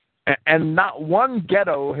 and not one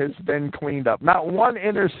ghetto has been cleaned up. Not one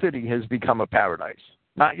inner city has become a paradise.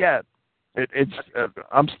 Not yet.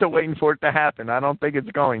 I'm still waiting for it to happen. I don't think it's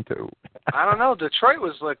going to. I don't know. Detroit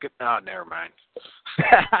was looking. Oh, never mind.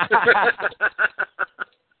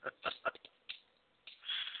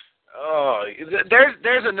 Oh,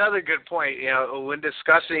 there's another good point. When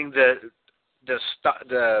discussing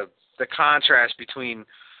the contrast between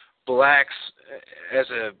blacks as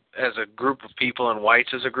a group of people and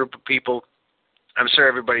whites as a group of people, I'm sure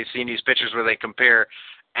everybody's seen these pictures where they compare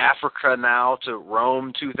Africa now to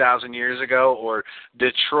Rome 2,000 years ago, or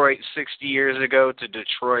Detroit 60 years ago to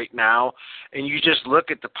Detroit now, and you just look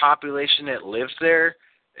at the population that lives there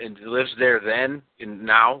and lives there then and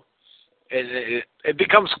now. It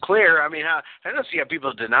becomes clear. I mean, I don't see how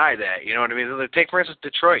people deny that. You know what I mean? Take, for instance,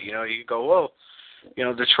 Detroit. You go, well,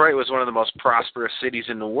 Detroit was one of the most prosperous cities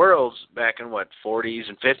in the world back in, 40s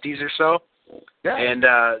and 50s or so? Yeah. And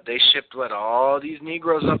they shipped, all these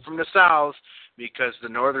Negroes up from the South because the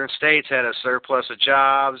northern states had a surplus of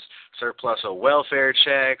jobs, surplus of welfare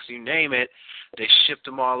checks, you name it. They shipped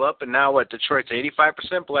them all up, and now Detroit's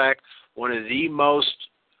 85% black, one of the most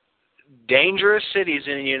dangerous cities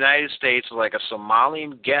in the United States, like a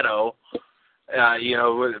Somalian ghetto.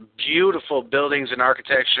 with beautiful buildings and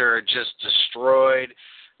architecture are just destroyed,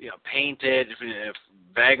 painted,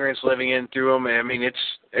 vagrants living in through them. I mean,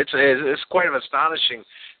 it's quite an astonishing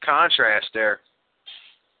contrast there.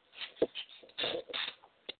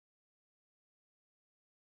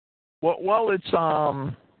 Well, it's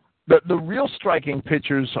the real striking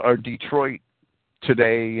pictures are Detroit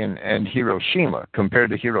today and Hiroshima compared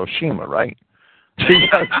to Hiroshima, right?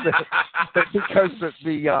 Because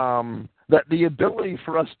the ability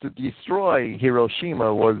for us to destroy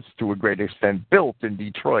Hiroshima was to a great extent built in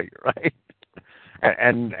Detroit, right?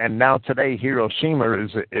 And now today Hiroshima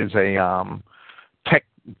is a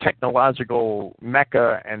technological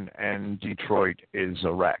mecca, and Detroit is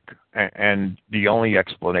a wreck. And the only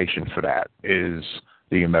explanation for that is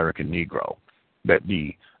the American Negro, that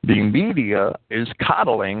the media is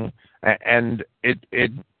coddling, and it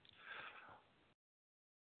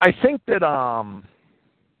I think that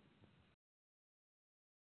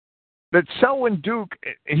Selwyn Duke,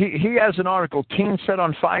 he has an article, Teen Set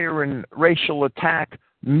on Fire in Racial Attack,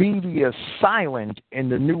 Media Silent in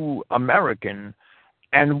the New American.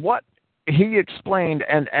 And what he explained,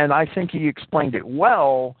 and I think he explained it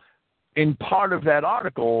well in part of that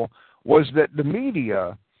article, was that the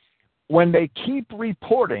media, when they keep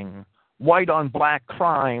reporting white on black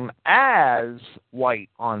crime as white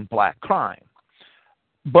on black crime,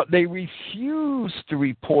 but they refuse to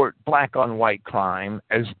report black on white crime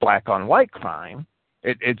as black on white crime.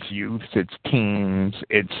 It's youth, it's teens,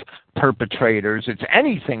 it's perpetrators, it's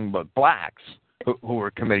anything but blacks who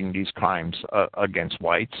are committing these crimes against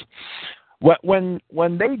whites. When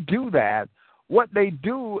they do that, what they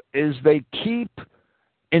do is they keep,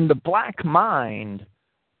 in the black mind,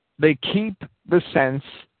 they keep the sense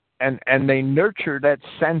and they nurture that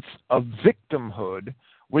sense of victimhood,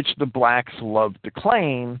 which the blacks love to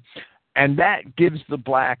claim, and that gives the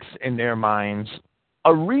blacks in their minds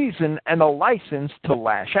a reason and a license to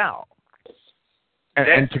lash out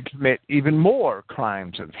and to commit even more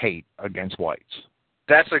crimes of hate against whites.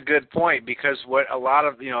 That's a good point, because what a lot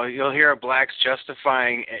of, you'll hear blacks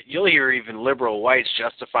justifying, you'll hear even liberal whites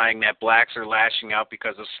justifying that blacks are lashing out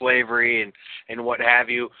because of slavery and what have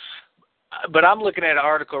you. But I'm looking at an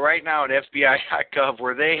article right now at FBI.gov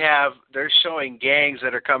where they're showing gangs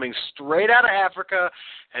that are coming straight out of Africa,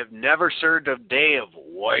 have never served a day of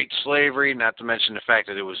white slavery, not to mention the fact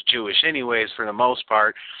that it was Jewish anyways for the most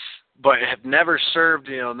part, but have never served,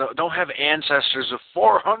 don't have ancestors of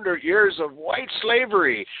 400 years of white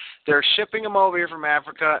slavery. They're shipping them over here from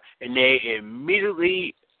Africa, and they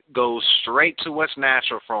immediately go straight to what's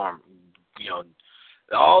natural for them.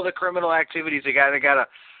 All the criminal activities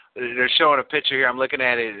they're showing a picture here. I'm looking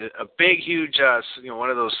at it. A big, huge, one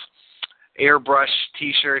of those airbrush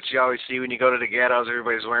T-shirts you always see when you go to the ghettos.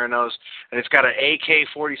 Everybody's wearing those, and it's got an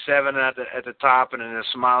AK-47 at the top and then a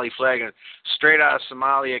Somali flag, and straight out of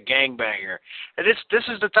Somalia, gangbanger. And this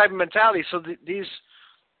is the type of mentality. So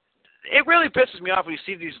it really pisses me off when you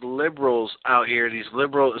see these liberals out here,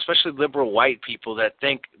 especially liberal white people that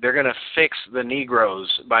think they're going to fix the Negroes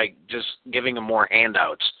by just giving them more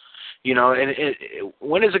handouts. And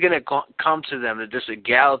when is it going to come to them that this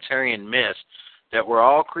egalitarian myth that we're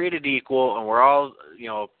all created equal and we're all,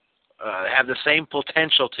 have the same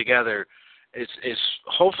potential together is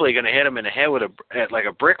hopefully going to hit them in the head with like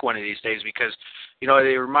a brick one of these days? Because, it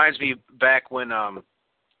reminds me back when,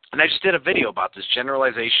 and I just did a video about this,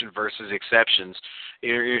 generalization versus exceptions.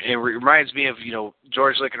 It reminds me of,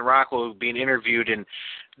 George Lincoln Rockwell being interviewed, and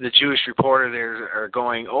the Jewish reporter there are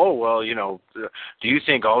going, oh, well, do you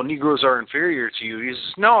think all Negroes are inferior to you? He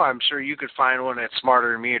says, no, I'm sure you could find one that's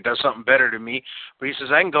smarter than me or does something better than me. But he says,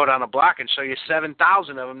 I can go down a block and show you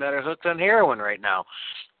 7,000 of them that are hooked on heroin right now.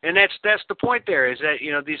 And that's the point there, is that,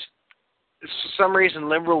 these, for some reason,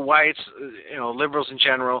 liberal whites, liberals in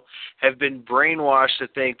general, have been brainwashed to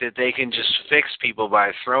think that they can just fix people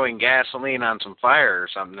by throwing gasoline on some fire or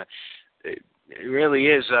something. It really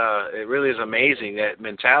is amazing, that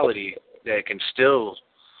mentality that can still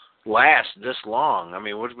last this long. I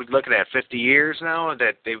mean, what are we looking at, 50 years now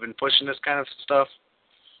that they've been pushing this kind of stuff?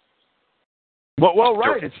 Well,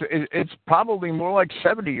 right. It's probably more like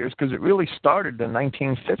 70 years, because it really started in the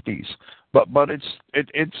 1950s. But it's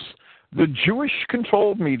the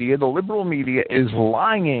Jewish-controlled media, the liberal media, is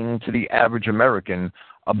lying to the average American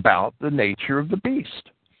about the nature of the beast.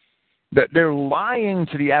 That they're lying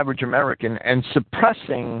to the average American and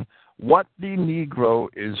suppressing what the Negro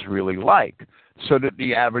is really like, so that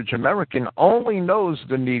the average American only knows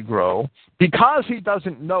the Negro because he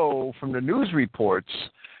doesn't know from the news reports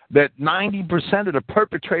that 90% of the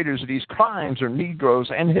perpetrators of these crimes are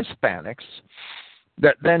Negroes and Hispanics.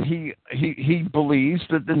 that then he believes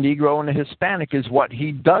that the Negro and the Hispanic is what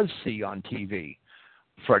he does see on TV.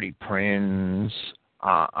 Freddie Prinze,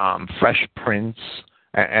 Fresh Prince,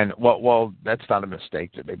 and well, that's not a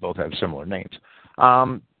mistake that they both have similar names.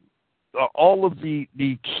 All of the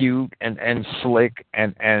cute and slick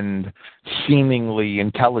and seemingly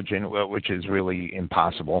intelligent, which is really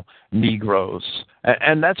impossible, Negroes,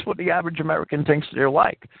 and that's what the average American thinks they're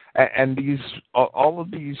like. And all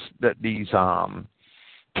of these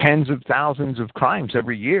tens of thousands of crimes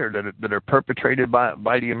every year that are perpetrated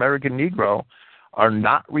by the American Negro are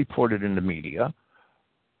not reported in the media,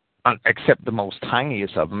 except the most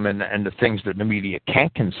tiniest of them and the things that the media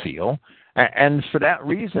can't conceal. And for that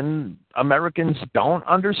reason, Americans don't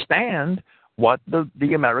understand what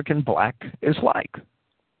the American black is like.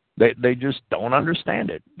 They just don't understand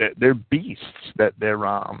it. They're beasts. That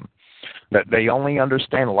they only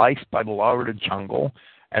understand life by the law of the jungle,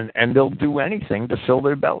 and they'll do anything to fill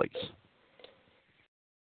their bellies.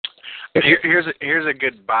 Here's a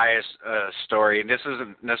good bias story, and this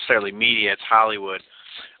isn't necessarily media; it's Hollywood.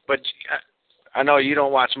 But I know you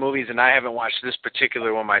don't watch movies, and I haven't watched this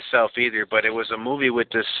particular one myself either. But it was a movie with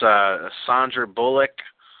this Sandra Bullock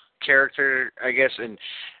character, I guess, and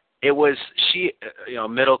it was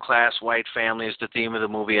middle class white family is the theme of the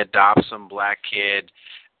movie. Adopts some black kid,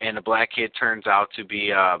 and the black kid turns out to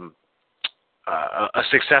be a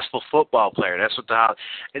successful football player. That's what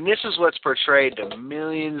and this is what's portrayed to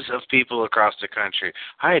millions of people across the country.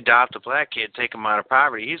 I adopt a black kid, take him out of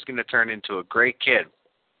poverty. He's going to turn into a great kid.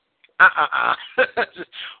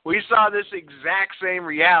 We saw this exact same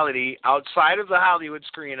reality outside of the Hollywood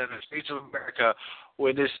screen on the streets of America,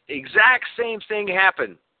 where this exact same thing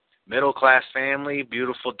happened. Middle class family,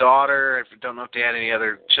 beautiful daughter. I don't know if they had any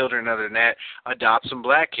other children other than that. Adopt some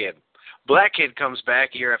black kid. Black kid comes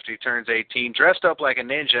back a year after he turns 18, dressed up like a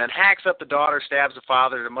ninja, and hacks up the daughter, stabs the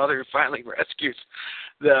father. The mother finally rescues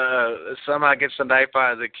somehow gets the knife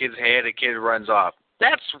out of the kid's head. The kid runs off.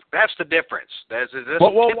 That's the difference. That's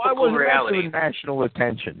why wasn't reality. that national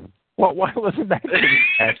attention? Why wasn't that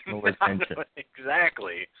national attention?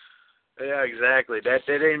 Exactly. Yeah, exactly. That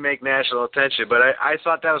they didn't make national attention, but I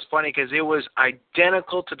thought that was funny because it was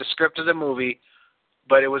identical to the script of the movie,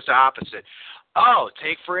 but it was the opposite. Oh,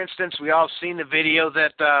 take for instance, we all seen the video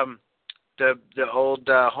that the old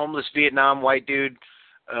homeless Vietnam white dude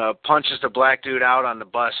punches the black dude out on the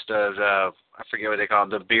bus. I forget what they call him,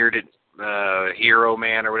 the bearded hero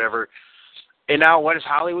man or whatever. And now what is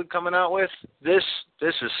Hollywood coming out with? This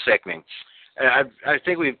is sickening. I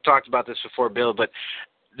think we've talked about this before, Bill, but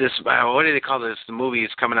this, what do they call this? The movie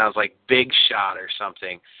is coming out as like Big Shot or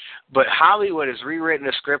something. But Hollywood has rewritten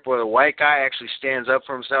a script where the white guy actually stands up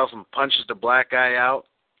for himself and punches the black guy out,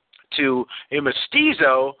 to a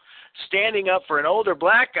mestizo standing up for an older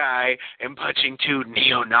black guy and punching two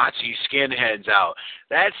neo-Nazi skinheads out.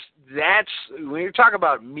 That's when you're talking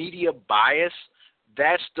about media bias,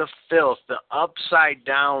 that's the filth, the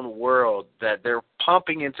upside-down world that they're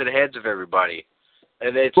pumping into the heads of everybody.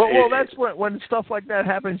 And that's when stuff like that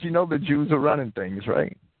happens, the Jews are running things,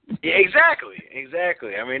 right? Yeah,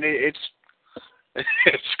 exactly. I mean, it's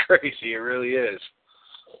crazy. It really is.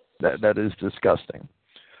 That is disgusting.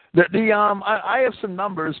 I have some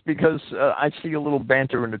numbers because I see a little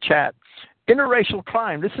banter in the chat. Interracial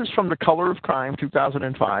crime. This is from The Color of Crime,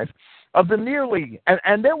 2005. Of the nearly,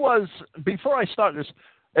 and there was, before I start this,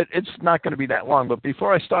 it's not going to be that long, but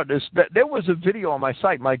before I start this, there was a video on my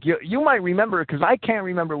site, Mike. You might remember it because I can't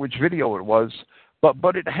remember which video it was,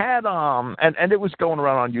 but it had, and it was going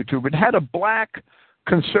around on YouTube. It had a black,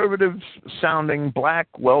 conservative-sounding, black,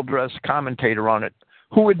 well-dressed commentator on it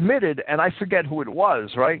who admitted, and I forget who it was,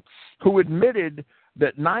 right, who admitted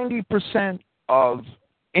that 90% of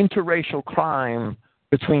interracial crime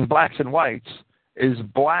between blacks and whites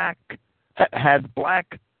had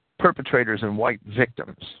black perpetrators and white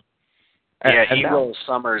victims. Eagle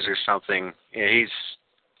Summers or something. Yeah,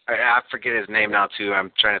 I forget his name now too.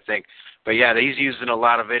 I'm trying to think, but yeah, he's used in a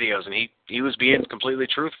lot of videos, and he was being completely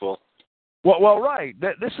truthful. Well, right.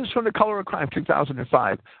 This is from The Color of Crime,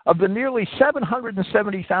 2005. Of the nearly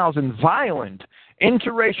 770,000 violent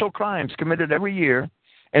interracial crimes committed every year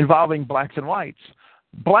involving blacks and whites,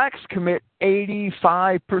 blacks commit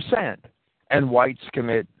 85%, and whites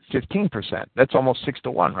commit 15%. That's almost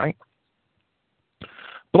 6-1, right?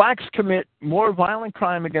 Blacks commit more violent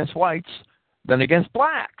crime against whites than against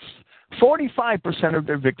blacks. 45% of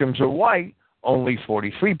their victims are white, only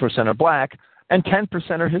 43% are black, and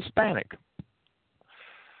 10% are Hispanic.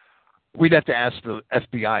 We'd have to ask the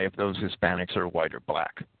FBI if those Hispanics are white or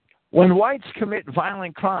black. When whites commit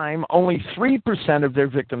violent crime, only 3% of their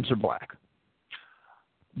victims are black.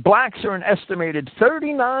 blacks are an estimated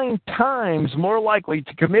 39 times more likely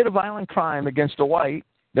to commit a violent crime against a white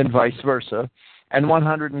than vice versa, and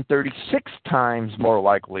 136 times more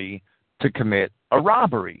likely to commit a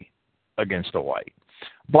robbery against a white.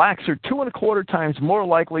 Blacks are 2.25 times more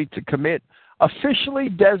likely to commit officially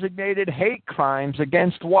designated hate crimes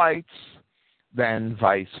against whites than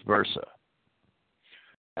vice versa.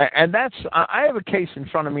 And I have a case in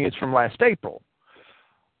front of me. It's from last April.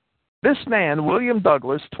 This man, William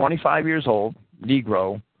Douglas, 25 years old,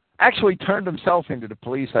 Negro, actually turned himself into the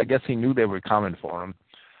police. I guess he knew they were coming for him.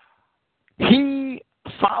 He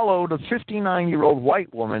followed a 59-year-old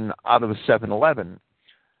white woman out of a 7-Eleven.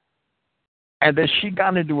 And as she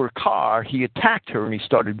got into her car, he attacked her and he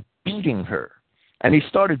started beating her. And he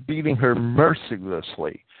started beating her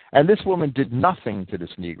mercilessly. And this woman did nothing to this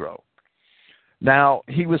Negro. Now,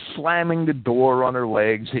 he was slamming the door on her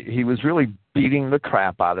legs. He was really beating the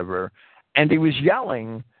crap out of her. And he was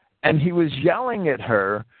yelling at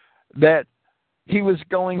her that he was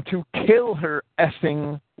going to kill her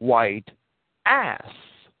effing white ass.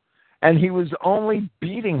 And he was only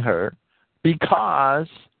beating her because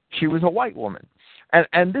she was a white woman.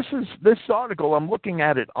 And this article, I'm looking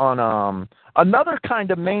at it on another kind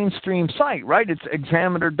of mainstream site, right? It's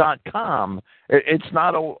Examiner.com. It's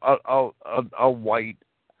not a white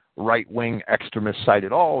right-wing extremist site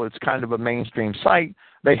at all. It's kind of a mainstream site.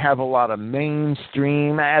 They have a lot of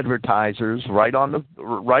mainstream advertisers right on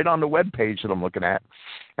the web page that I'm looking at,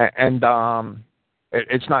 and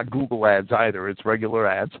it's not Google ads either. It's regular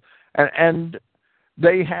ads, and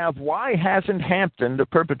they have why hasn't Hampton, the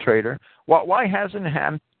perpetrator, why hasn't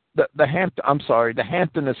the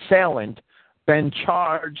Hampton assailant been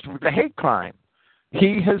charged with a hate crime?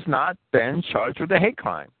 He has not been charged with a hate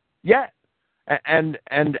crime yet, and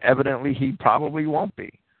evidently he probably won't be.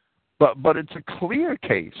 But it's a clear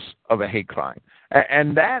case of a hate crime,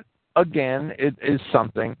 and that again is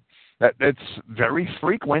something that's very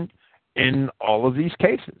frequent in all of these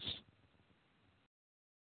cases.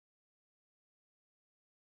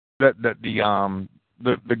 That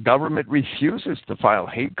the government refuses to file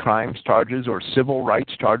hate crimes charges or civil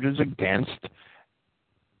rights charges against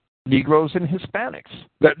Negroes and Hispanics.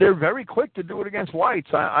 That they're very quick to do it against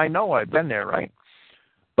whites. I know, I've been there, right?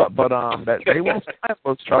 But that they won't file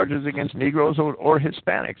those charges against Negroes or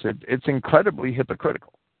Hispanics. It's incredibly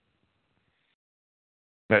hypocritical.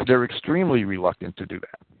 That they're extremely reluctant to do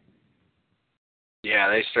that. Yeah,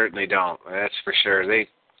 they certainly don't. That's for sure. They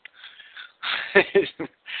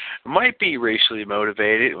might be racially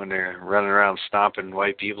motivated when they're running around stomping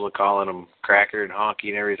white people and calling them cracker and honky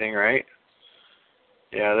and everything, right?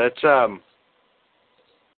 Yeah,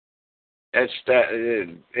 it's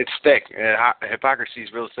thick. Hypocrisy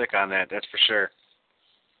is real thick on that. That's for sure.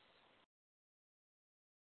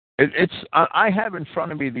 I have in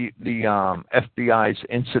front of me the FBI's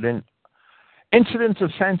incidents,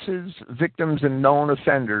 offenses, victims, and known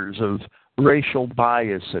offenders of racial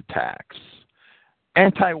bias attacks.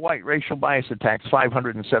 Anti-white racial bias attacks,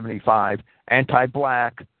 575.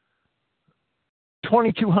 Anti-black,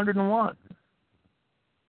 2,201.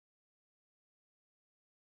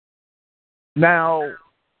 Now,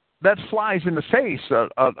 that flies in the face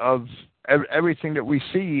of everything that we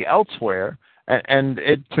see elsewhere, and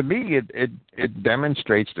to me, it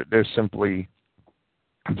demonstrates that they're simply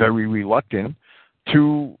very reluctant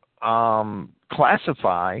to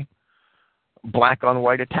classify black on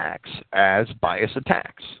white attacks as bias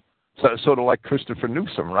attacks. So sort of like Christopher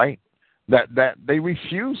Newsom, right? That they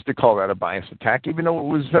refused to call that a bias attack, even though it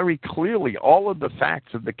was very clearly all of the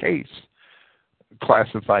facts of the case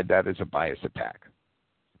classified that as a bias attack.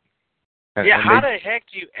 How the heck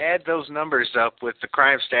do you add those numbers up with the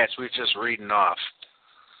crime stats we're just reading off?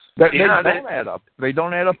 They don't add up. They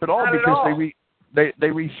don't add up at all because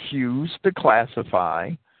they refuse to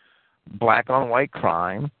classify black on white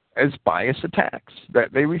crime as bias attacks.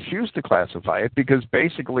 That they refuse to classify it because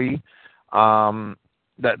basically that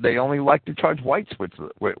they only like to charge whites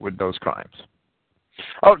with those crimes.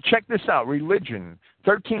 Oh, check this out. Religion,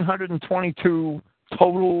 1,322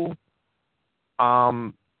 total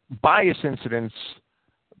bias incidents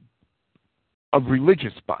of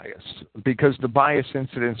religious bias, because the bias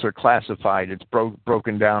incidents are classified. It's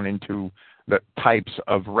broken down into the types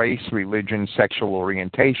of race, religion, sexual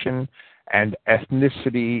orientation, and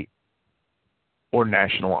ethnicity or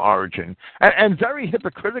national origin. And very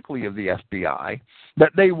hypocritically of the FBI,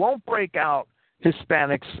 that they won't break out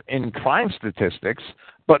Hispanics in crime statistics,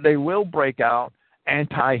 but they will break out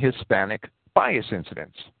anti-Hispanic bias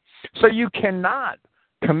incidents. So you cannot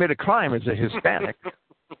commit a crime as a Hispanic,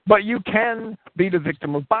 but you can be the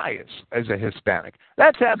victim of bias as a Hispanic.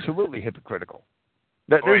 That's absolutely hypocritical.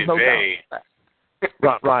 There's no Oy vey.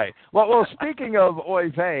 doubt. Right. Well, speaking of oy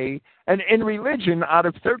vey, and in religion, out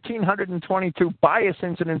of 1,322 bias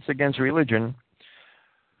incidents against religion,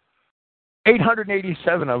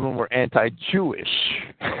 887 of them were anti-Jewish.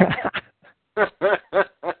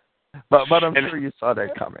 but I'm sure you saw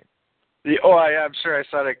that coming. I'm sure I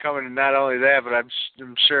saw that coming. And not only that, but I'm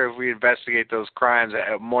sure if we investigate those crimes,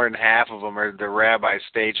 more than half of them are the rabbis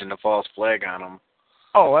staging the false flag on them.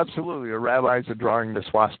 Oh, absolutely. The rabbis are drawing the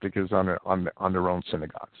swastikas on their own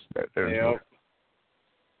synagogues. Yep.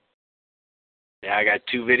 Yeah, I got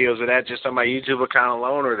 2 videos of that just on my YouTube account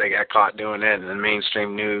alone, where they got caught doing that in the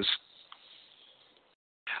mainstream news.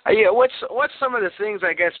 What's some of the things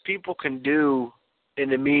I guess people can do in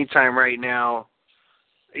the meantime right now?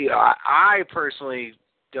 I personally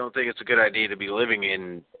don't think it's a good idea to be living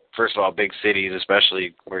in, first of all, big cities,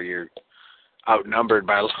 especially where you're outnumbered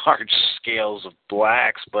by large scales of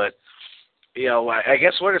blacks. But I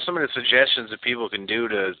guess what are some of the suggestions that people can do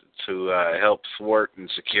to help thwart and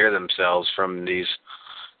secure themselves from these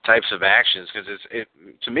types of actions? Because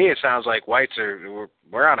to me it sounds like whites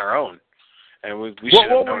we're on our own. And we should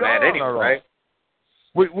have known that anyway, right?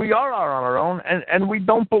 We are on our own, and we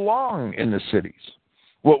don't belong in the cities.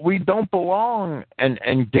 We don't belong and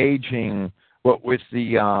engaging with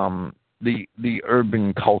the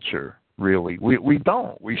urban culture. Really, we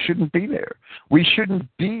don't. We shouldn't be there. We shouldn't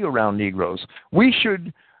be around Negroes. We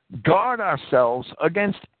should guard ourselves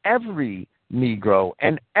against every Negro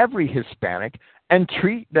and every Hispanic and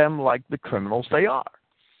treat them like the criminals they are.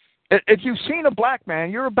 If you've seen a black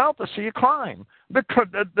man, you're about to see a crime. The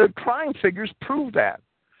crime figures prove that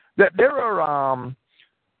there are,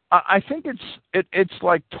 I think it's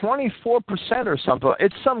like 24% or something.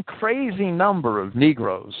 It's some crazy number of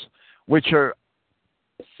Negroes which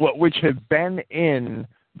have been in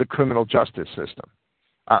the criminal justice system.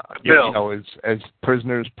 As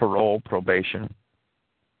prisoners, parole, probation.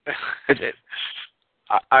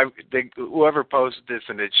 I think whoever posted this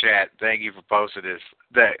in the chat, thank you for posting this.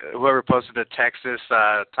 Whoever posted the Texas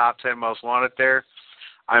top 10 most wanted there,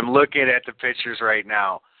 I'm looking at the pictures right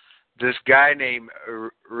now. This guy named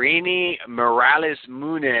Rini Morales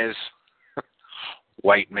Munez,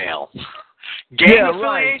 white male. Gang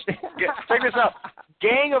affiliations. Check this out.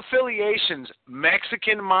 Gang affiliations,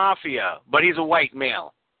 Mexican mafia, but he's a white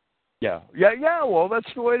male. Yeah. Well,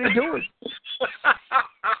 that's the way to do it.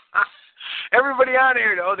 Everybody on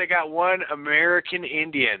here, they got one American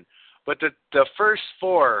Indian. But the first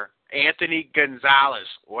 4, Anthony Gonzalez,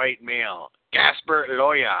 white male. Gasper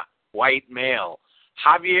Loya, white male.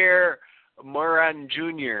 Javier Moran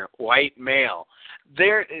Jr., white male. We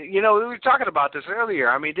were talking about this earlier.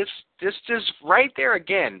 I mean, this just right there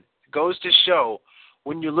again goes to show,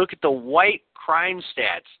 when you look at the white crime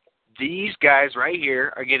stats, these guys right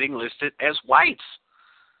here are getting listed as whites,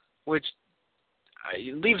 which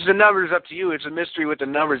leaves the numbers up to you. It's a mystery what the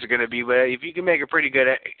numbers are going to be, but if you can make a pretty good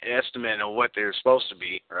estimate of what they're supposed to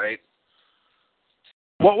be, right?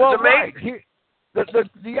 Well, right. The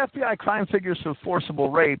FBI crime figures for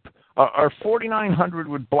forcible rape are 4,900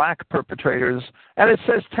 with black perpetrators, and it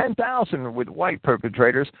says 10,000 with white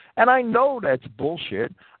perpetrators, and I know that's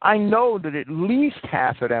bullshit. I know that at least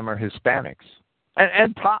half of them are Hispanics,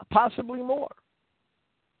 and possibly more.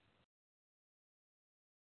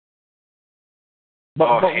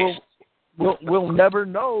 But we'll never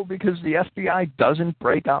know because the FBI doesn't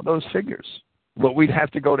break out those figures. But we'd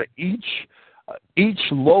have to go to each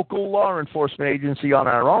local law enforcement agency on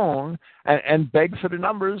our own and beg for the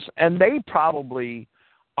numbers, and they probably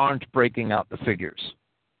aren't breaking out the figures.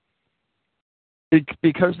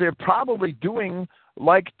 Because they're probably doing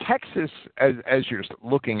like Texas, as you're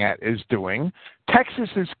looking at, is doing. Texas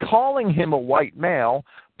is calling him a white male,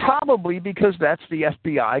 probably because that's the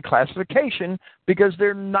FBI classification, because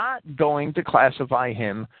they're not going to classify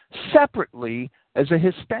him separately as a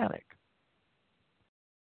Hispanic.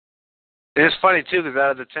 It's funny, too, because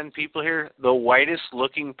out of the 10 people here, the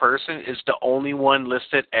whitest-looking person is the only one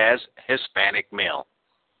listed as Hispanic male.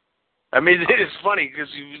 I mean, it is funny, because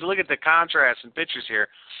you look at the contrast in pictures here.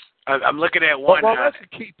 I'm looking at one. Well, that's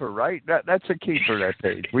a keeper, right? That's a keeper, that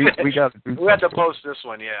page. We got to we had to post this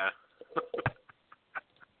one, yeah.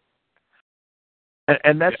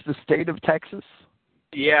 and that's the state of Texas?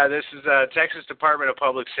 Yeah, this is Texas Department of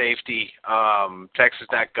Public Safety,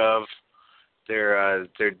 Texas.gov. Their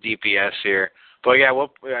DPS here. But yeah,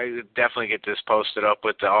 I definitely get this posted up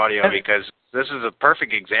with the audio because this is a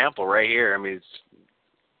perfect example right here. I mean,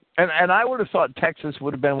 and I would have thought Texas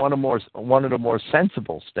would have been one of the more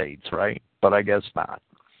sensible states, right? But I guess not.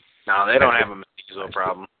 No, they don't have a mestizo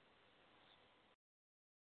problem.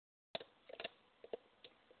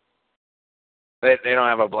 They don't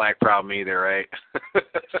have a black problem either, right?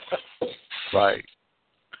 Right.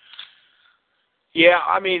 Yeah,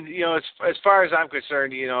 I mean, as far as I'm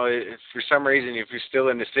concerned, if for some reason, if you're still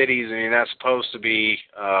in the cities and you're not supposed to be,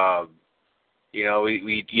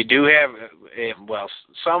 you do have, well,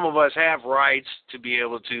 some of us have rights to be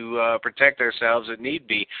able to protect ourselves if need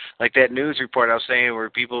be. Like that news report I was saying where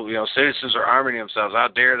people, citizens are arming themselves. How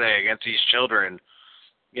dare they against these children?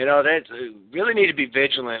 That really need to be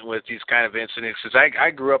vigilant with these kind of incidents. Because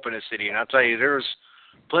I grew up in a city, and I'll tell you, there was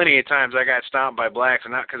plenty of times I got stomped by blacks,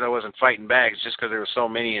 and not because I wasn't fighting back. It's just because there were so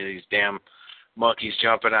many of these damn monkeys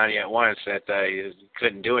jumping on you at once that I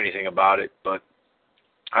couldn't do anything about it. But,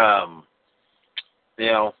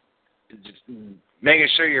 making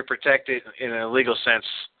sure you're protected in a legal sense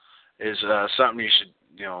is something you should,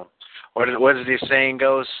 what does the saying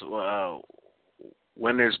goes?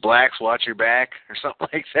 When there's blacks, watch your back, or something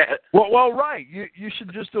like that. Well, right. You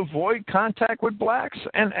should just avoid contact with blacks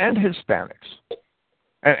and Hispanics.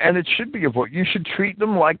 And it should be avoided. You should treat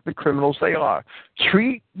them like the criminals they are.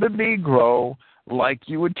 Treat the Negro like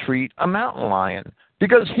you would treat a mountain lion,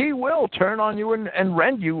 because he will turn on you and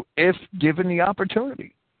rend you if given the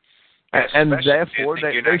opportunity. And therefore,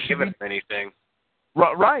 they not should giving be, them anything.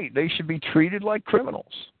 Right. They should be treated like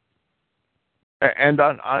criminals. And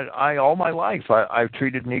I all my life, I've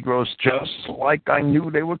treated Negroes just like I knew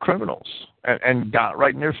they were criminals, and got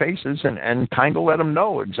right in their faces and kind of let them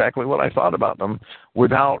know exactly what I thought about them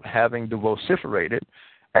without having to vociferate it.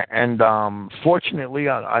 And fortunately,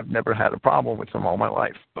 I've never had a problem with them all my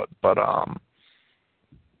life. But I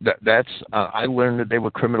learned that they were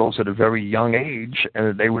criminals at a very young age, and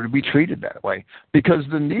that they were to be treated that way, because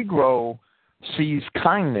the Negro sees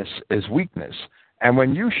kindness as weakness. And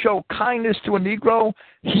when you show kindness to a Negro,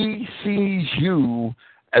 he sees you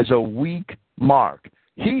as a weak mark.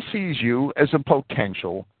 He sees you as a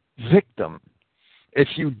potential victim. If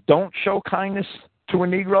you don't show kindness to a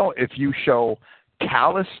Negro, if you show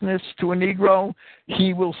callousness to a Negro,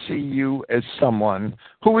 he will see you as someone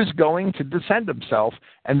who is going to defend himself,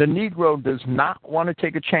 and the Negro does not want to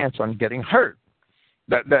take a chance on getting hurt.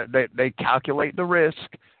 They calculate the risk.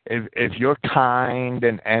 If you're kind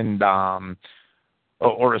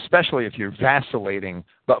or especially if you're vacillating,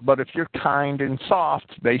 but if you're kind and soft,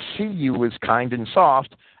 they see you as kind and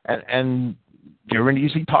soft, and you're an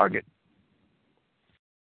easy target.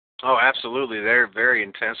 Oh, absolutely. They're very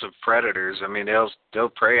intensive predators. I mean, they'll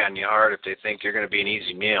prey on you hard if they think you're going to be an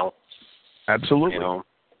easy meal. Absolutely.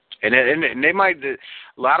 And they might, a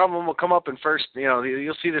lot of them will come up and first,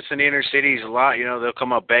 you'll see this in the inner cities a lot, they'll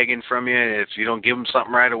come up begging from you. If you don't give them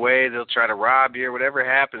something right away, they'll try to rob you or whatever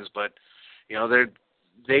happens. But,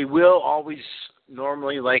 they will always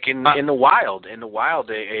normally, like in the wild,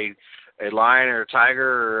 a lion or a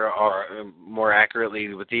tiger, or more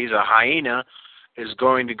accurately with these, a hyena, is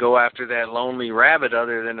going to go after that lonely rabbit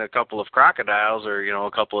other than a couple of crocodiles or,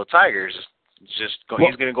 a couple of tigers. He's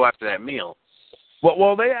going to go after that meal.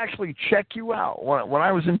 Well, they actually check you out. When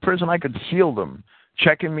I was in prison, I could feel them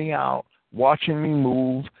checking me out, watching me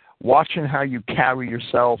move, watching how you carry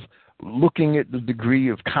yourself, looking at the degree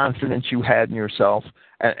of confidence you had in yourself.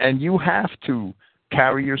 And you have to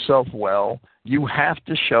carry yourself well. You have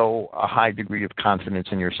to show a high degree of confidence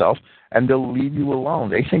in yourself, and they'll leave you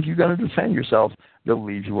alone. They think you're going to defend yourself, they'll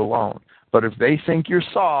leave you alone. But if they think you're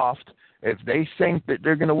soft, if they think that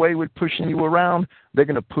they're going to away with pushing you around, they're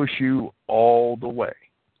going to push you all the way.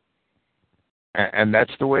 And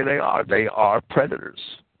that's the way they are. They are predators.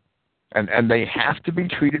 And they have to be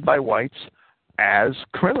treated by whites as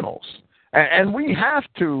criminals. And we have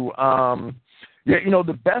to,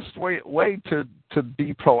 the best way to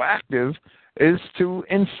be proactive is to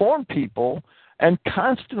inform people and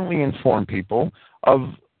constantly inform people of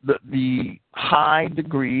the high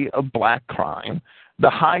degree of black crime, the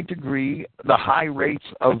high rates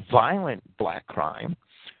of violent black crime,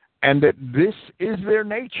 and that this is their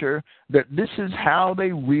nature, that this is how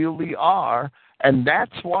they really are, and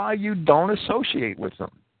that's why you don't associate with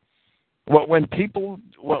them. When people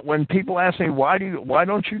ask me why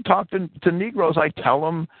don't you talk to Negroes, I tell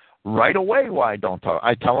them right away why I don't talk.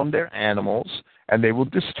 I tell them they're animals and they will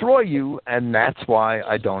destroy you, and that's why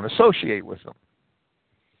I don't associate with them.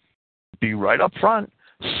 Be right up front.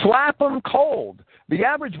 Slap them cold. The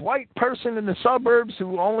average white person in the suburbs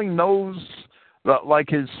who only knows like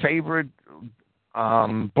his favorite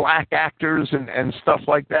black actors and stuff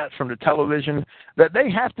like that from the television, that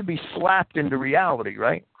they have to be slapped into reality,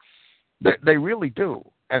 right? They really do.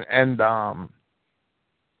 And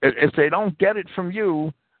if they don't get it from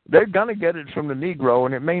you, they're going to get it from the Negro,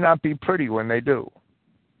 and it may not be pretty when they do.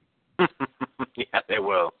 Yeah, they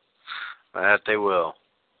will. That they will.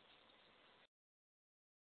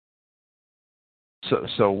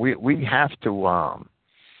 So we have to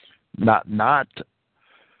not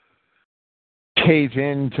cave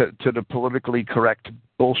in to the politically correct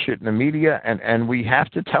bullshit in the media, and we have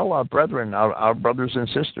to tell our brethren, our brothers and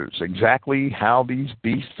sisters, exactly how these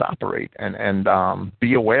beasts operate, and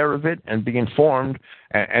be aware of it and be informed,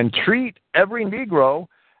 and treat every Negro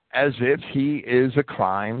as if he is a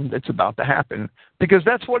crime that's about to happen, because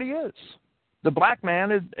that's what he is. The black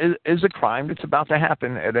man is a crime that's about to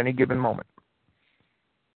happen at any given moment.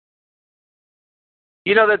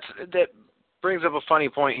 You know, that brings up a funny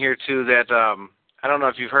point here, too, that I don't know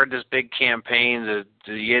if you've heard this big campaign that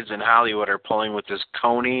the yids in Hollywood are pulling with this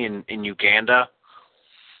Coney in Uganda.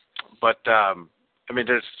 But, I mean,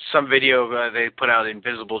 there's some video they put out,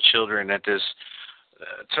 Invisible Children, that this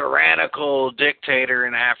tyrannical dictator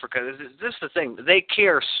in Africa. This is the thing. They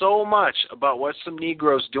care so much about what some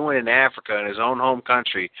Negro's doing in Africa, in his own home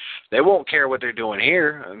country. They won't care what they're doing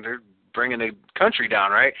here, and they're bringing the country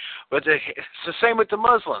down, right? But it's the same with the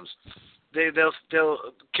Muslims. They'll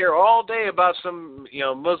care all day about some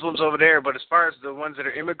Muslims over there, but as far as the ones that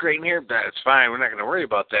are immigrating here, that's fine. We're not going to worry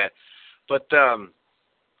about that. But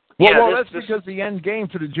that's because the end game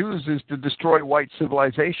for the Jews is to destroy white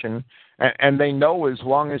civilization, and they know as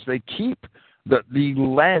long as they keep the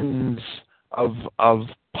lens of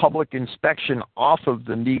public inspection off of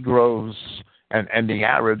the Negroes and the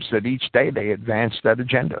Arabs, that each day they advance that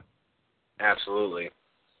agenda. Absolutely.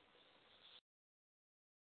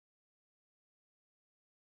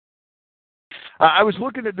 I was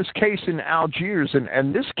looking at this case in Algiers,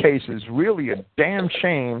 and this case is really a damn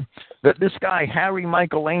shame that this guy, Harry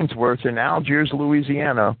Michael Ainsworth, in Algiers,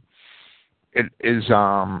 Louisiana,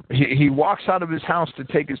 he walks out of his house to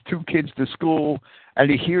take his two kids to school, and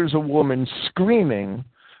he hears a woman screaming.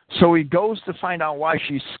 So he goes to find out why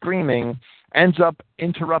she's screaming, ends up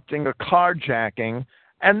interrupting a carjacking,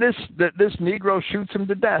 and this Negro shoots him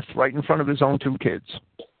to death right in front of his own two kids.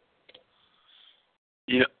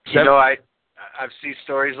 I've seen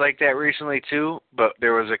stories like that recently too, but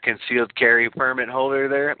there was a concealed carry permit holder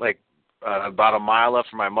there, like about a mile up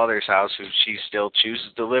from my mother's house, who she still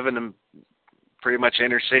chooses to live in the pretty much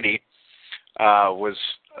inner city, was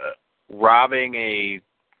robbing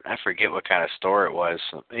I forget what kind of store it was,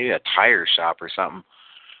 maybe a tire shop or something.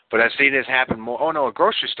 But I've seen this happen more. Oh no, a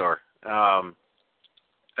grocery store.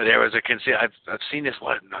 There was a I've seen this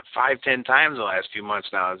 5-10 times the last few months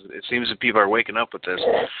now. It seems that people are waking up with this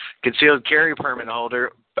concealed carry permit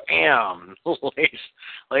holder. Bam,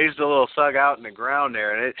 lays the little thug out in the ground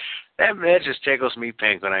there, and that just tickles me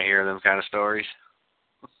pink when I hear them kind of stories.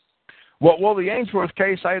 Well, the Ainsworth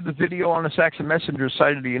case, I had the video on the Saxon Messenger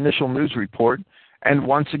site of the initial news report, and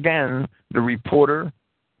once again, the reporter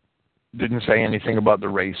didn't say anything about the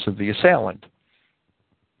race of the assailant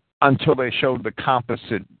until they showed the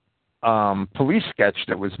composite police sketch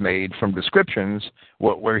that was made from descriptions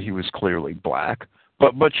where he was clearly black.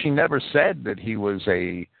 But she never said that he was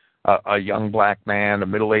a young black man, a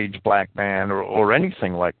middle-aged black man, or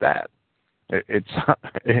anything like that. It's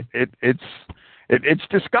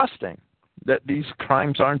disgusting that these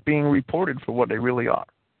crimes aren't being reported for what they really are.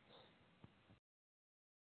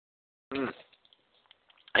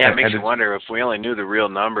 Yeah, it makes you wonder if we only knew the real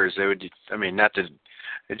numbers, they would. I mean, not to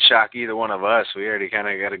it'd shock either one of us. We already kind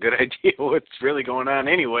of got a good idea what's really going on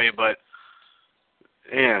anyway. But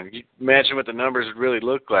yeah, you imagine what the numbers would really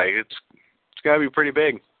look like. It's got to be pretty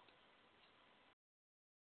big.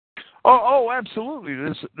 Oh, absolutely.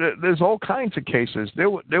 There's all kinds of cases. There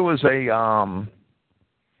was a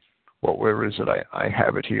where is it? I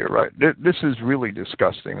have it here. Right. This is really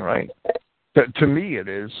disgusting. Right. To me, it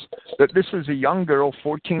is that this is a young girl,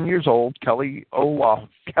 14 years old, Kelly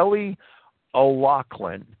O'Loughlin.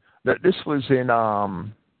 That this was in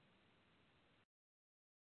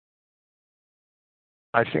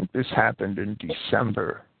I think this happened in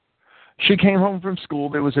December. She came home from school.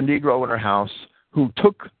 There was a Negro in her house who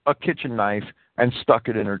took a kitchen knife and stuck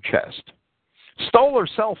it in her chest. Stole her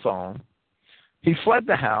cell phone. He fled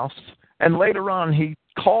the house, and later on he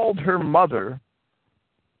called her mother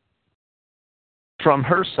from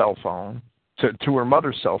her cell phone to her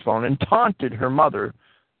mother's cell phone and taunted her mother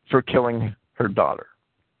for killing her daughter.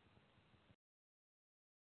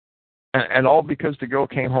 And all because the girl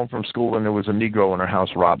came home from school and there was a Negro in her house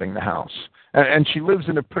robbing the house. And she lives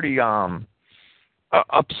in a pretty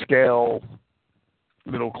upscale,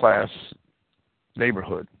 middle-class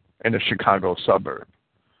neighborhood in a Chicago suburb.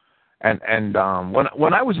 And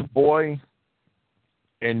when I was a boy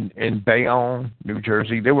in Bayonne, New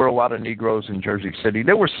Jersey, there were a lot of Negroes in Jersey City.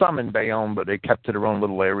 There were some in Bayonne, but they kept to their own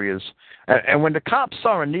little areas. And when the cops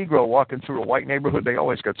saw a Negro walking through a white neighborhood, they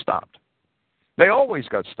always got stopped. They always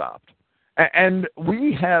got stopped. And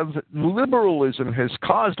liberalism has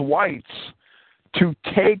caused whites to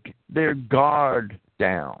take their guard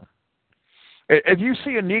down. If you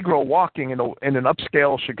see a Negro walking in an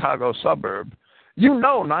upscale Chicago suburb,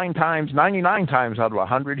 99 times out of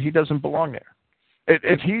 100, he doesn't belong there.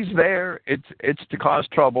 If he's there, it's to cause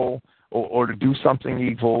trouble or to do something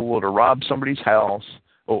evil or to rob somebody's house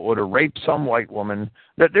or to rape some white woman.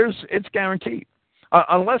 It's guaranteed.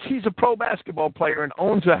 Unless he's a pro basketball player and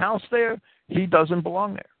owns a house there, he doesn't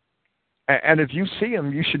belong there. And if you see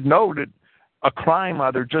him, you should know that a crime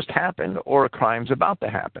either just happened or a crime's about to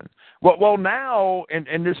happen. Well, now,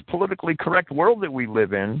 in this politically correct world that we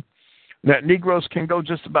live in, that Negroes can go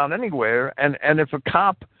just about anywhere, and if a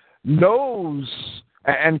cop knows,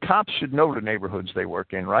 and cops should know the neighborhoods they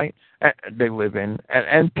work in, right? They live in,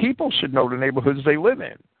 and people should know the neighborhoods they live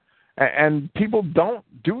in. And people don't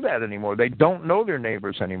do that anymore. They don't know their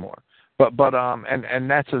neighbors anymore. But and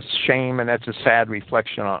that's a shame, and that's a sad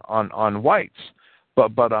reflection on whites.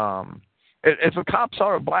 But if a cop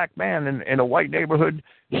saw a black man in a white neighborhood,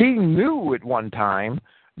 he knew at one time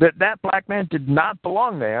that black man did not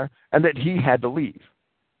belong there and that he had to leave.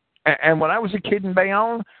 And when I was a kid in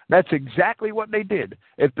Bayonne, that's exactly what they did.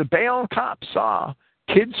 If the Bayonne cops saw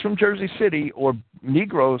kids from Jersey City or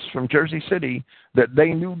Negroes from Jersey City that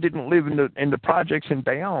they knew didn't live in the projects in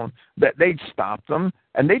Bayonne, that they'd stop them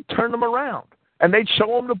and they'd turn them around and they'd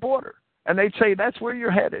show them the border and they'd say, that's where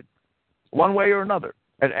you're headed, one way or another,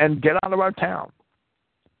 and get out of our town.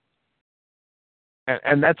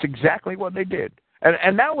 And that's exactly what they did.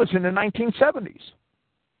 And that was in the 1970s.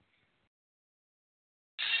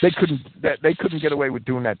 They couldn't get away with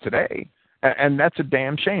doing that today, and that's a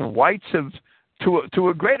damn shame. Whites have, to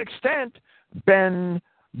a great extent, been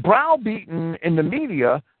browbeaten in the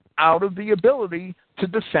media out of the ability to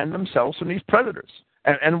defend themselves from these predators,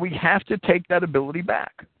 and we have to take that ability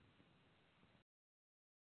back,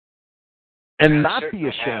 and not be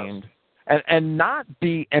ashamed, and not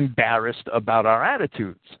be embarrassed about our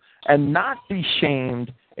attitudes, and not be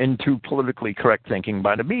shamed into politically correct thinking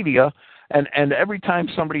by the media. And every time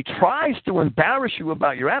somebody tries to embarrass you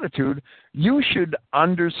about your attitude, you should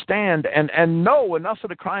understand and know enough of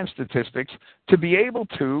the crime statistics to be able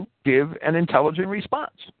to give an intelligent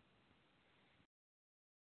response.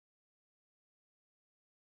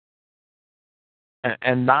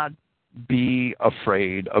 And not be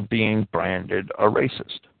afraid of being branded a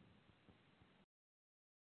racist.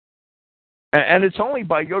 And it's only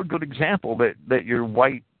by your good example that your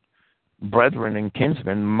white brethren and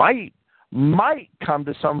kinsmen might come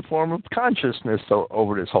to some form of consciousness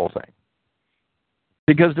over this whole thing.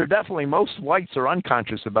 Because most whites are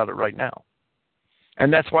unconscious about it right now.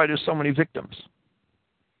 And that's why there's so many victims.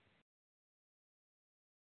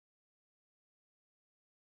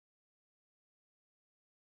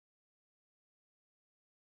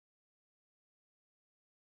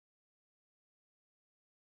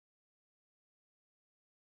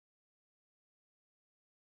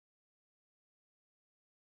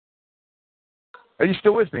 Are you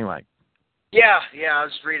still with me, Mike? Yeah. I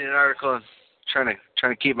was reading an article and trying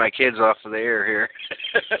to keep my kids off of the air here.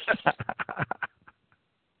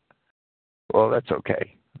 Well, that's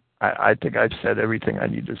okay. I think I've said everything I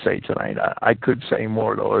need to say tonight. I could say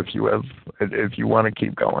more though if you want to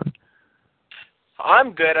keep going.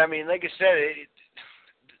 I'm good. I mean, like I said,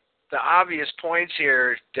 the obvious points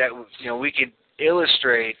here that we could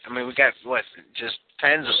illustrate. I mean, we got just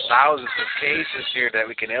tens of thousands of cases here that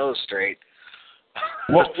we can illustrate.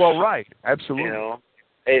 Well, right, absolutely.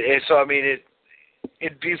 So I mean,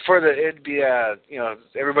 it'd be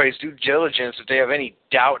everybody's due diligence if they have any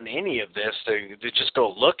doubt in any of this to just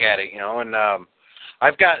go look at it, And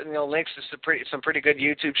I've got links to some pretty good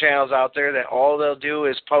YouTube channels out there that all they'll do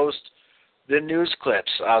is post the news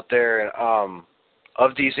clips out there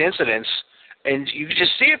of these incidents, and you can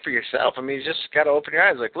just see it for yourself. I mean, you just got to open your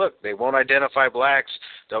eyes. Like, look, they won't identify blacks.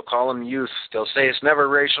 They'll call them youth. They'll say it's never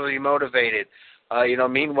racially motivated.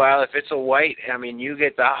 Meanwhile, if it's a white, I mean, you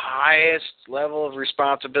get the highest level of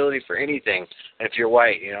responsibility for anything if you're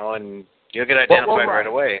white, and you'll get identified right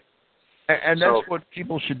away. And that's what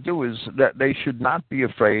people should do, is that they should not be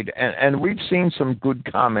afraid. And we've seen some good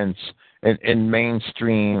comments in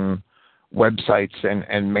mainstream websites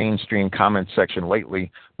and mainstream comment section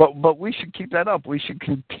lately. But we should keep that up. We should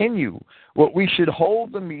continue. We should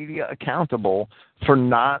hold the media accountable for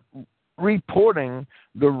not reporting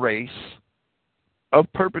the race of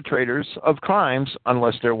perpetrators of crimes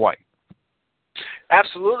unless they're white.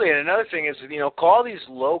 Absolutely. And another thing is, call these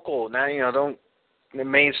local, now,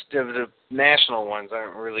 the national ones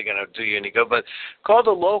aren't really going to do you any good. But call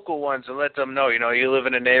the local ones and let them know. You live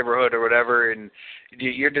in a neighborhood or whatever, and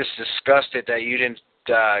you're just disgusted that you didn't,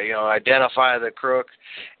 identify the crook.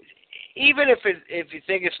 Even if you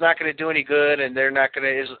think it's not going to do any good, and they're not going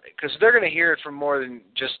to, because they're going to hear it from more than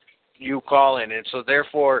just you calling, and so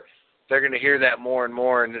therefore they're going to hear that more and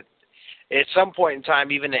more. And at some point in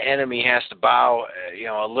time, even the enemy has to bow,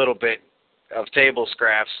 a little bit of table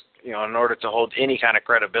scraps, in order to hold any kind of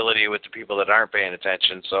credibility with the people that aren't paying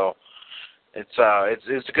attention. So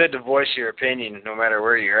it's good to voice your opinion no matter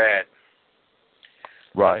where you're at.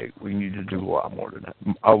 Right. We need to do a lot more than that.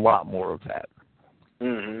 A lot more of that.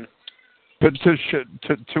 Mm-hmm. But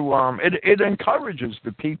it encourages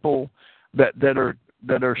the people that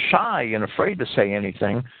are shy and afraid to say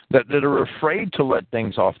anything, that are afraid to let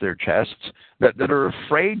things off their chests, that are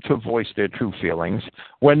afraid to voice their true feelings.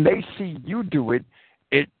 When they see you do it,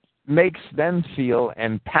 it makes them feel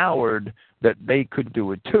empowered that they could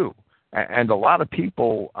do it too. And a lot of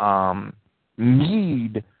people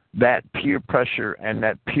need that peer pressure and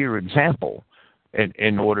that peer example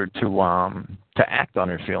in order to act on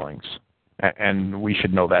their feelings. And we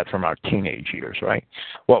should know that from our teenage years, right?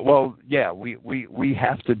 Well, yeah, we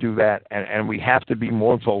have to do that, and we have to be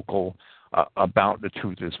more vocal about the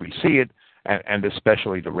truth as we see it, and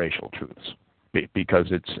especially the racial truths, because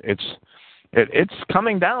it's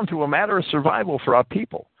coming down to a matter of survival for our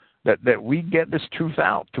people, that we get this truth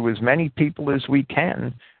out to as many people as we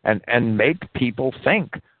can, and make people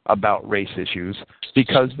think about race issues,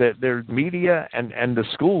 because their media and the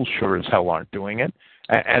schools sure as hell aren't doing it.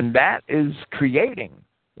 And that is creating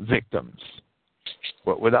victims,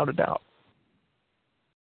 without a doubt.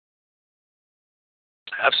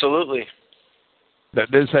 Absolutely.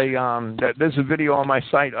 There's a video on my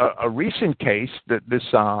site, a recent case that this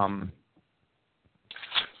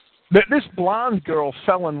blonde girl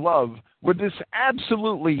fell in love with this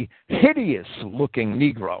absolutely hideous-looking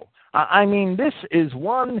Negro. I mean, this is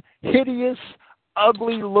one hideous,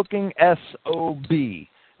 ugly-looking SOB.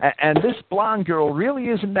 And this blonde girl really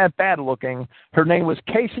isn't that bad looking. Her name was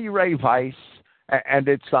Casey Ray Vice, and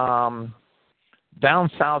it's down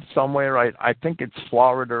south somewhere. I think it's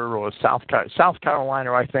Florida or South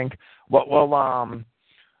Carolina, I think. Well,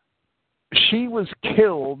 she was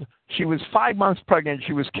killed. She was 5 months pregnant.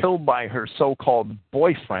 She was killed by her so-called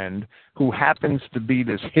boyfriend, who happens to be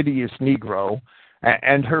this hideous Negro.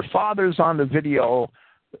 And her father's on the video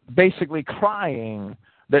basically crying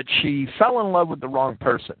that she fell in love with the wrong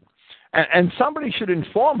person. And somebody should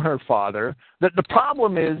inform her father that the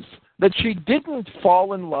problem is that she didn't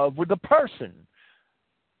fall in love with the person.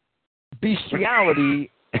 Bestiality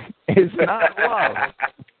is not love.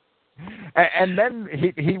 And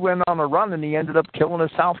then he went on a run, and he ended up killing a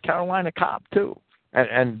South Carolina cop, too.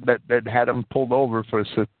 And that had him pulled over for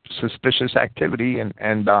suspicious activity.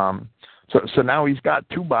 So now he's got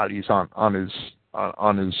two bodies on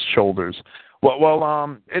his shoulders.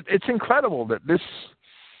 Well, it's incredible that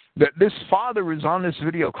this father is on this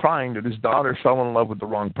video crying that his daughter fell in love with the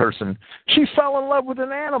wrong person. She fell in love with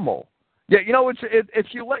an animal. Yeah, if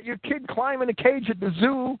you let your kid climb in a cage at the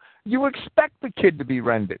zoo, you expect the kid to be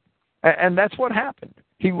rendered, and that's what happened.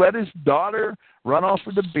 He let his daughter run off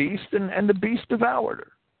with the beast, and the beast devoured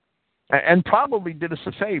her, and probably did us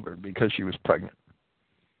a favor because she was pregnant.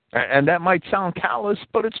 And that might sound callous,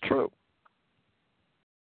 but it's true.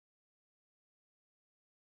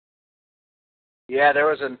 Yeah, there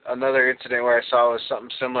was another incident where I saw was something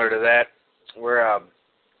similar to that, where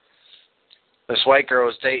this white girl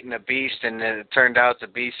was dating a beast, and then it turned out the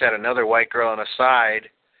beast had another white girl on the side,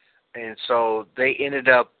 and so they ended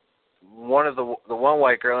up, the one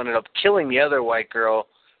white girl ended up killing the other white girl,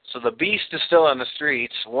 so the beast is still on the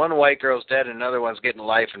streets, one white girl's dead, and another one's getting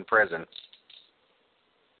life in prison.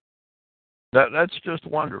 That's just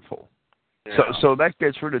wonderful. Yeah. So that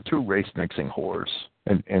gets rid of two race mixing whores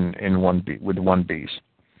in one with one beast.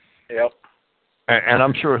 Yep. And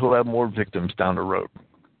I'm sure he'll have more victims down the road.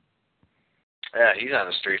 Yeah, he's on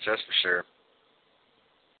the streets, that's for sure.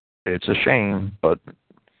 It's a shame, but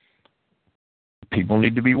people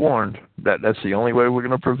need to be warned. That's the only way we're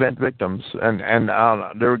going to prevent victims. And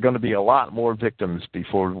there are going to be a lot more victims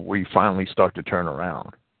before we finally start to turn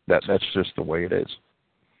around. That's just the way it is.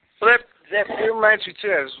 Well, that reminds me,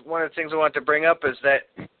 too, one of the things I want to bring up is that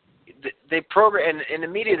they program, and in the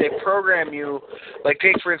media, they program you, like,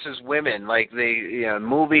 take, for instance, women, like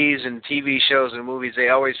movies and TV shows and movies, they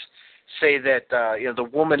always say that,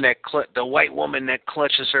 the white woman that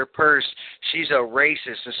clutches her purse, she's a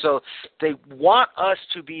racist. And so they want us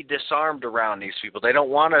to be disarmed around these people. They don't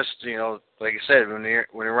want us to, like I said, when you're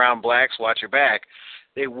around blacks, watch your back.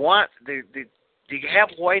 They want, Do you have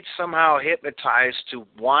whites somehow hypnotized to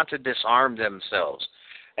want to disarm themselves,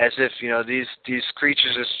 as if these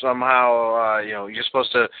creatures are somehow you're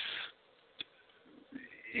supposed to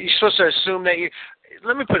assume that you.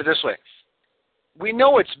 Let me put it this way. We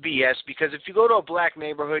know it's BS because if you go to a black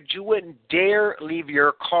neighborhood, you wouldn't dare leave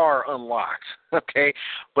your car unlocked, okay?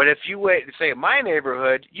 But if you say in my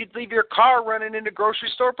neighborhood, you'd leave your car running in the grocery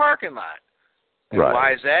store parking lot. And Right.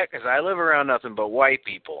 why is that? Because I live around nothing but white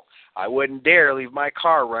people. I wouldn't dare leave my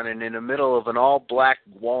car running in the middle of an all-black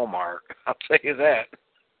Walmart. I'll tell you that.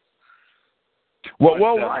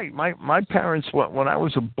 Well, right. My parents, when I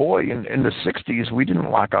was a boy in the 60s, we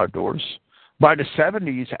didn't lock our doors. By the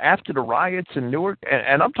 70s, after the riots in Newark,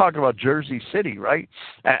 and I'm talking about Jersey City, right?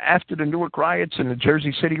 After the Newark riots and the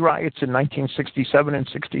Jersey City riots in 1967 and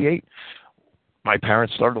 68, my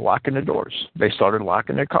parents started locking the doors. They started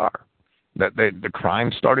locking their car. The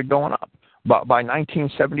crime started going up. But by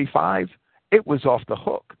 1975, it was off the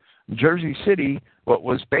hook. Jersey City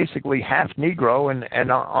was basically half Negro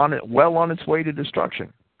and on its way to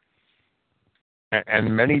destruction.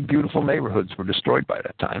 And many beautiful neighborhoods were destroyed by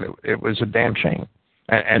that time. It was a damn shame.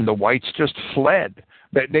 And the whites just fled.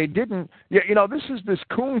 They didn't, this is this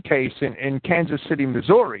Coon case in Kansas City,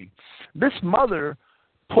 Missouri. This mother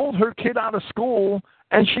pulled her kid out of school,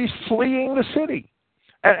 and she's fleeing the city.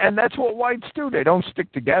 And that's what whites do. They don't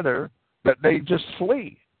stick together, but they just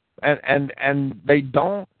flee. And they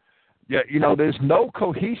don't, there's no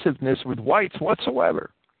cohesiveness with whites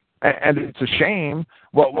whatsoever. And it's a shame.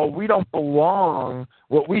 Well, we don't belong.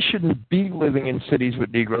 Well, we shouldn't be living in cities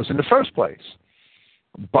with Negroes in the first place.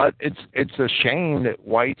 But it's a shame that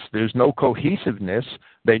whites, there's no cohesiveness.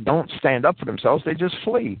 They don't stand up for themselves. They just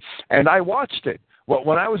flee. And I watched it. Well,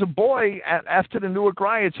 when I was a boy, after the Newark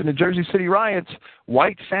riots and the Jersey City riots,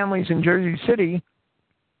 white families in Jersey City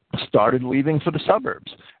started leaving for the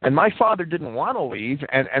suburbs. And my father didn't want to leave,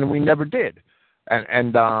 and we never did.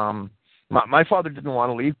 My father didn't want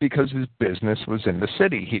to leave because his business was in the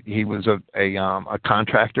city. He was a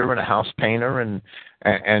contractor and a house painter,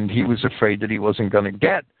 and he was afraid that he wasn't going to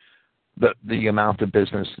get the amount of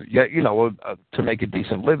business, to make a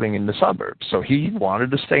decent living in the suburbs. So he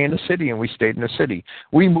wanted to stay in the city, and we stayed in the city.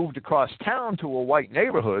 We moved across town to a white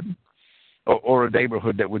neighborhood, or a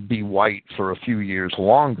neighborhood that would be white for a few years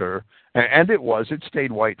longer, and it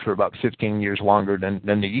stayed white for about 15 years longer than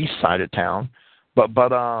the east side of town. But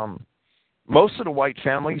most of the white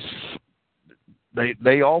families,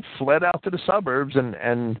 they all fled out to the suburbs,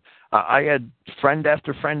 and I had friend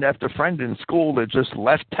after friend after friend in school that just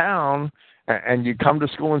left town, and you come to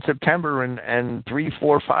school in September, and 3,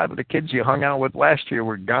 4, 5 of the kids you hung out with last year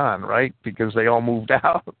were gone, right, because they all moved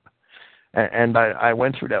out. And I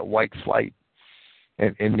went through that white flight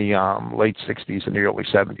in the late 60s and the early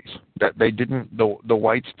 70s. That they didn't, the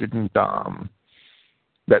whites didn't,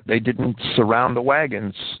 that they didn't surround the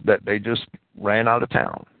wagons, that they just ran out of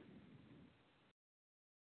town.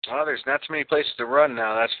 Well, there's not too many places to run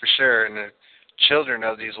now, that's for sure. And the children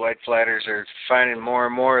of these white flighters are finding more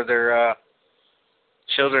and more of their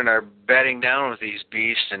children are bedding down with these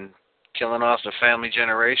beasts and killing off the family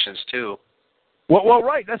generations, too. Well,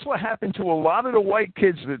 right. That's what happened to a lot of the white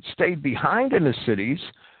kids that stayed behind in the cities,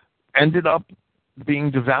 ended up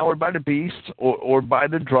being devoured by the beasts or by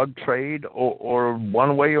the drug trade or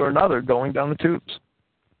one way or another going down the tubes.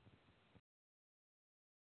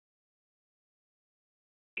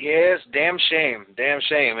 Yes, damn shame,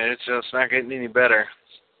 and it's not getting any better.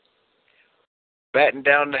 Batten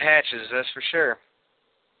down the hatches, that's for sure.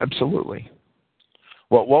 Absolutely.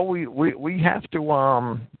 Well, we have to.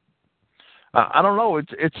 I don't know.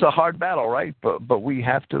 It's a hard battle, right? But we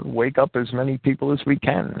have to wake up as many people as we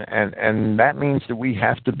can, and that means that we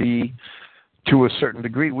have to be, to a certain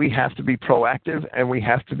degree, we have to be proactive and we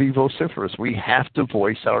have to be vociferous. We have to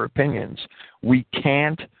voice our opinions. We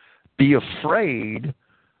can't be afraid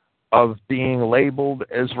of being labeled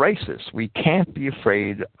as racist. We can't be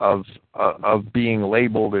afraid of being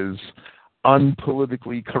labeled as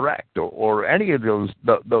unpolitically correct or any of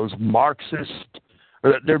those Marxist.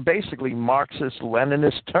 They're basically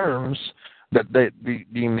Marxist-Leninist terms that the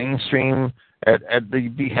mainstream, at the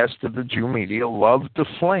behest of the Jew media, love to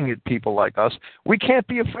fling at people like us. We can't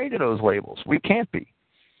be afraid of those labels. We can't be.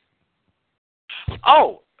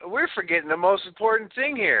 Oh, we're forgetting the most important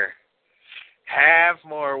thing here. Have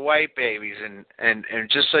more white babies. And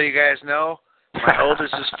just so you guys know, my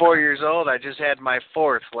oldest is 4 years old. I just had my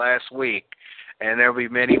 4th last week. And there'll be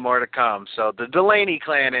many more to come. So the Delaney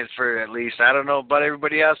clan is for at least. I don't know about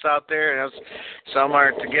everybody else out there. Some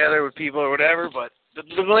aren't together with people or whatever, but the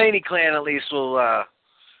Delaney clan at least will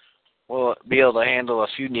be able to handle a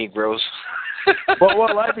few Negroes.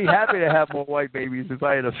 Well, I'd be happy to have more white babies if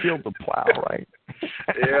I had a field to plow, right?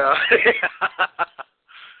 Yeah.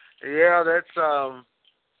 Yeah,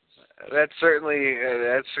 that's certainly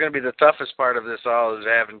that's going to be the toughest part of this all is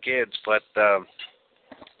having kids. But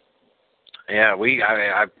yeah,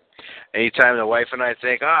 I anytime the wife and I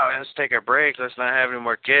think, oh, let's take a break, let's not have any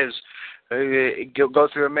more kids. Go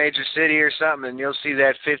through a major city or something, and you'll see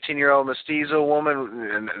that 15-year-old mestizo woman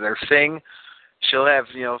and their thing. She'll have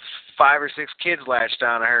 5 or 6 kids latched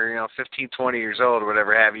on to her, 15, 20 years old or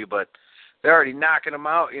whatever have you. But they're already knocking them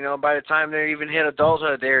out. By the time they even hit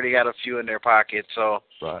adulthood, they already got a few in their pocket. So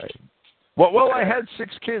right. Well, I had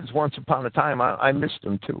 6 kids once upon a time. I missed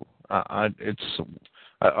them too. It's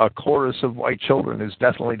a chorus of white children is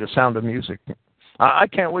definitely the sound of music. I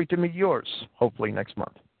can't wait to meet yours. Hopefully next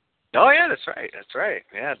month. Oh yeah, that's right. That's right.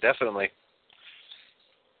 Yeah, definitely.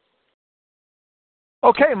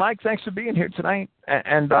 Okay, Mike. Thanks for being here tonight.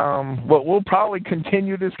 And we'll probably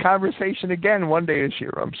continue this conversation again one day this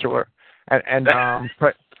year, I'm sure. And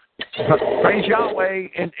praise Yahweh.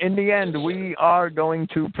 In the end, we are going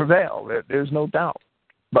to prevail. There's no doubt.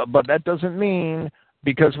 But that doesn't mean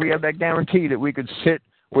because we have that guarantee that we could sit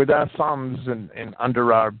with our thumbs and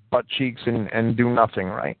under our butt cheeks and do nothing,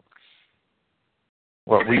 right?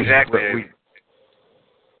 Exactly.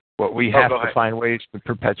 What we have to find ways to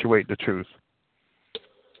perpetuate the truth.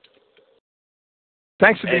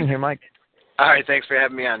 Thanks for being here, Mike. All right, thanks for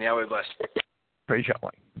having me on. Yahweh bless. Praise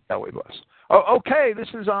Yahweh. Yahweh bless. Oh, okay, this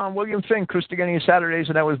is William Fink, Christogenea Saturdays,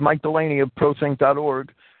 and that was Mike Delaney of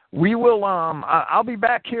ProThink.org. We will. I'll be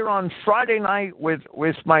back here on Friday night with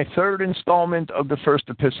my 3rd installment of the First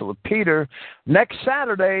Epistle of Peter. Next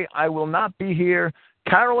Saturday, I will not be here.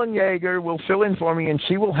 Carolyn Yeager will fill in for me, and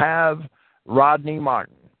she will have Rodney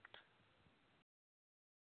Martin.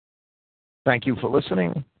 Thank you for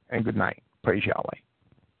listening, and good night. Praise Yahweh.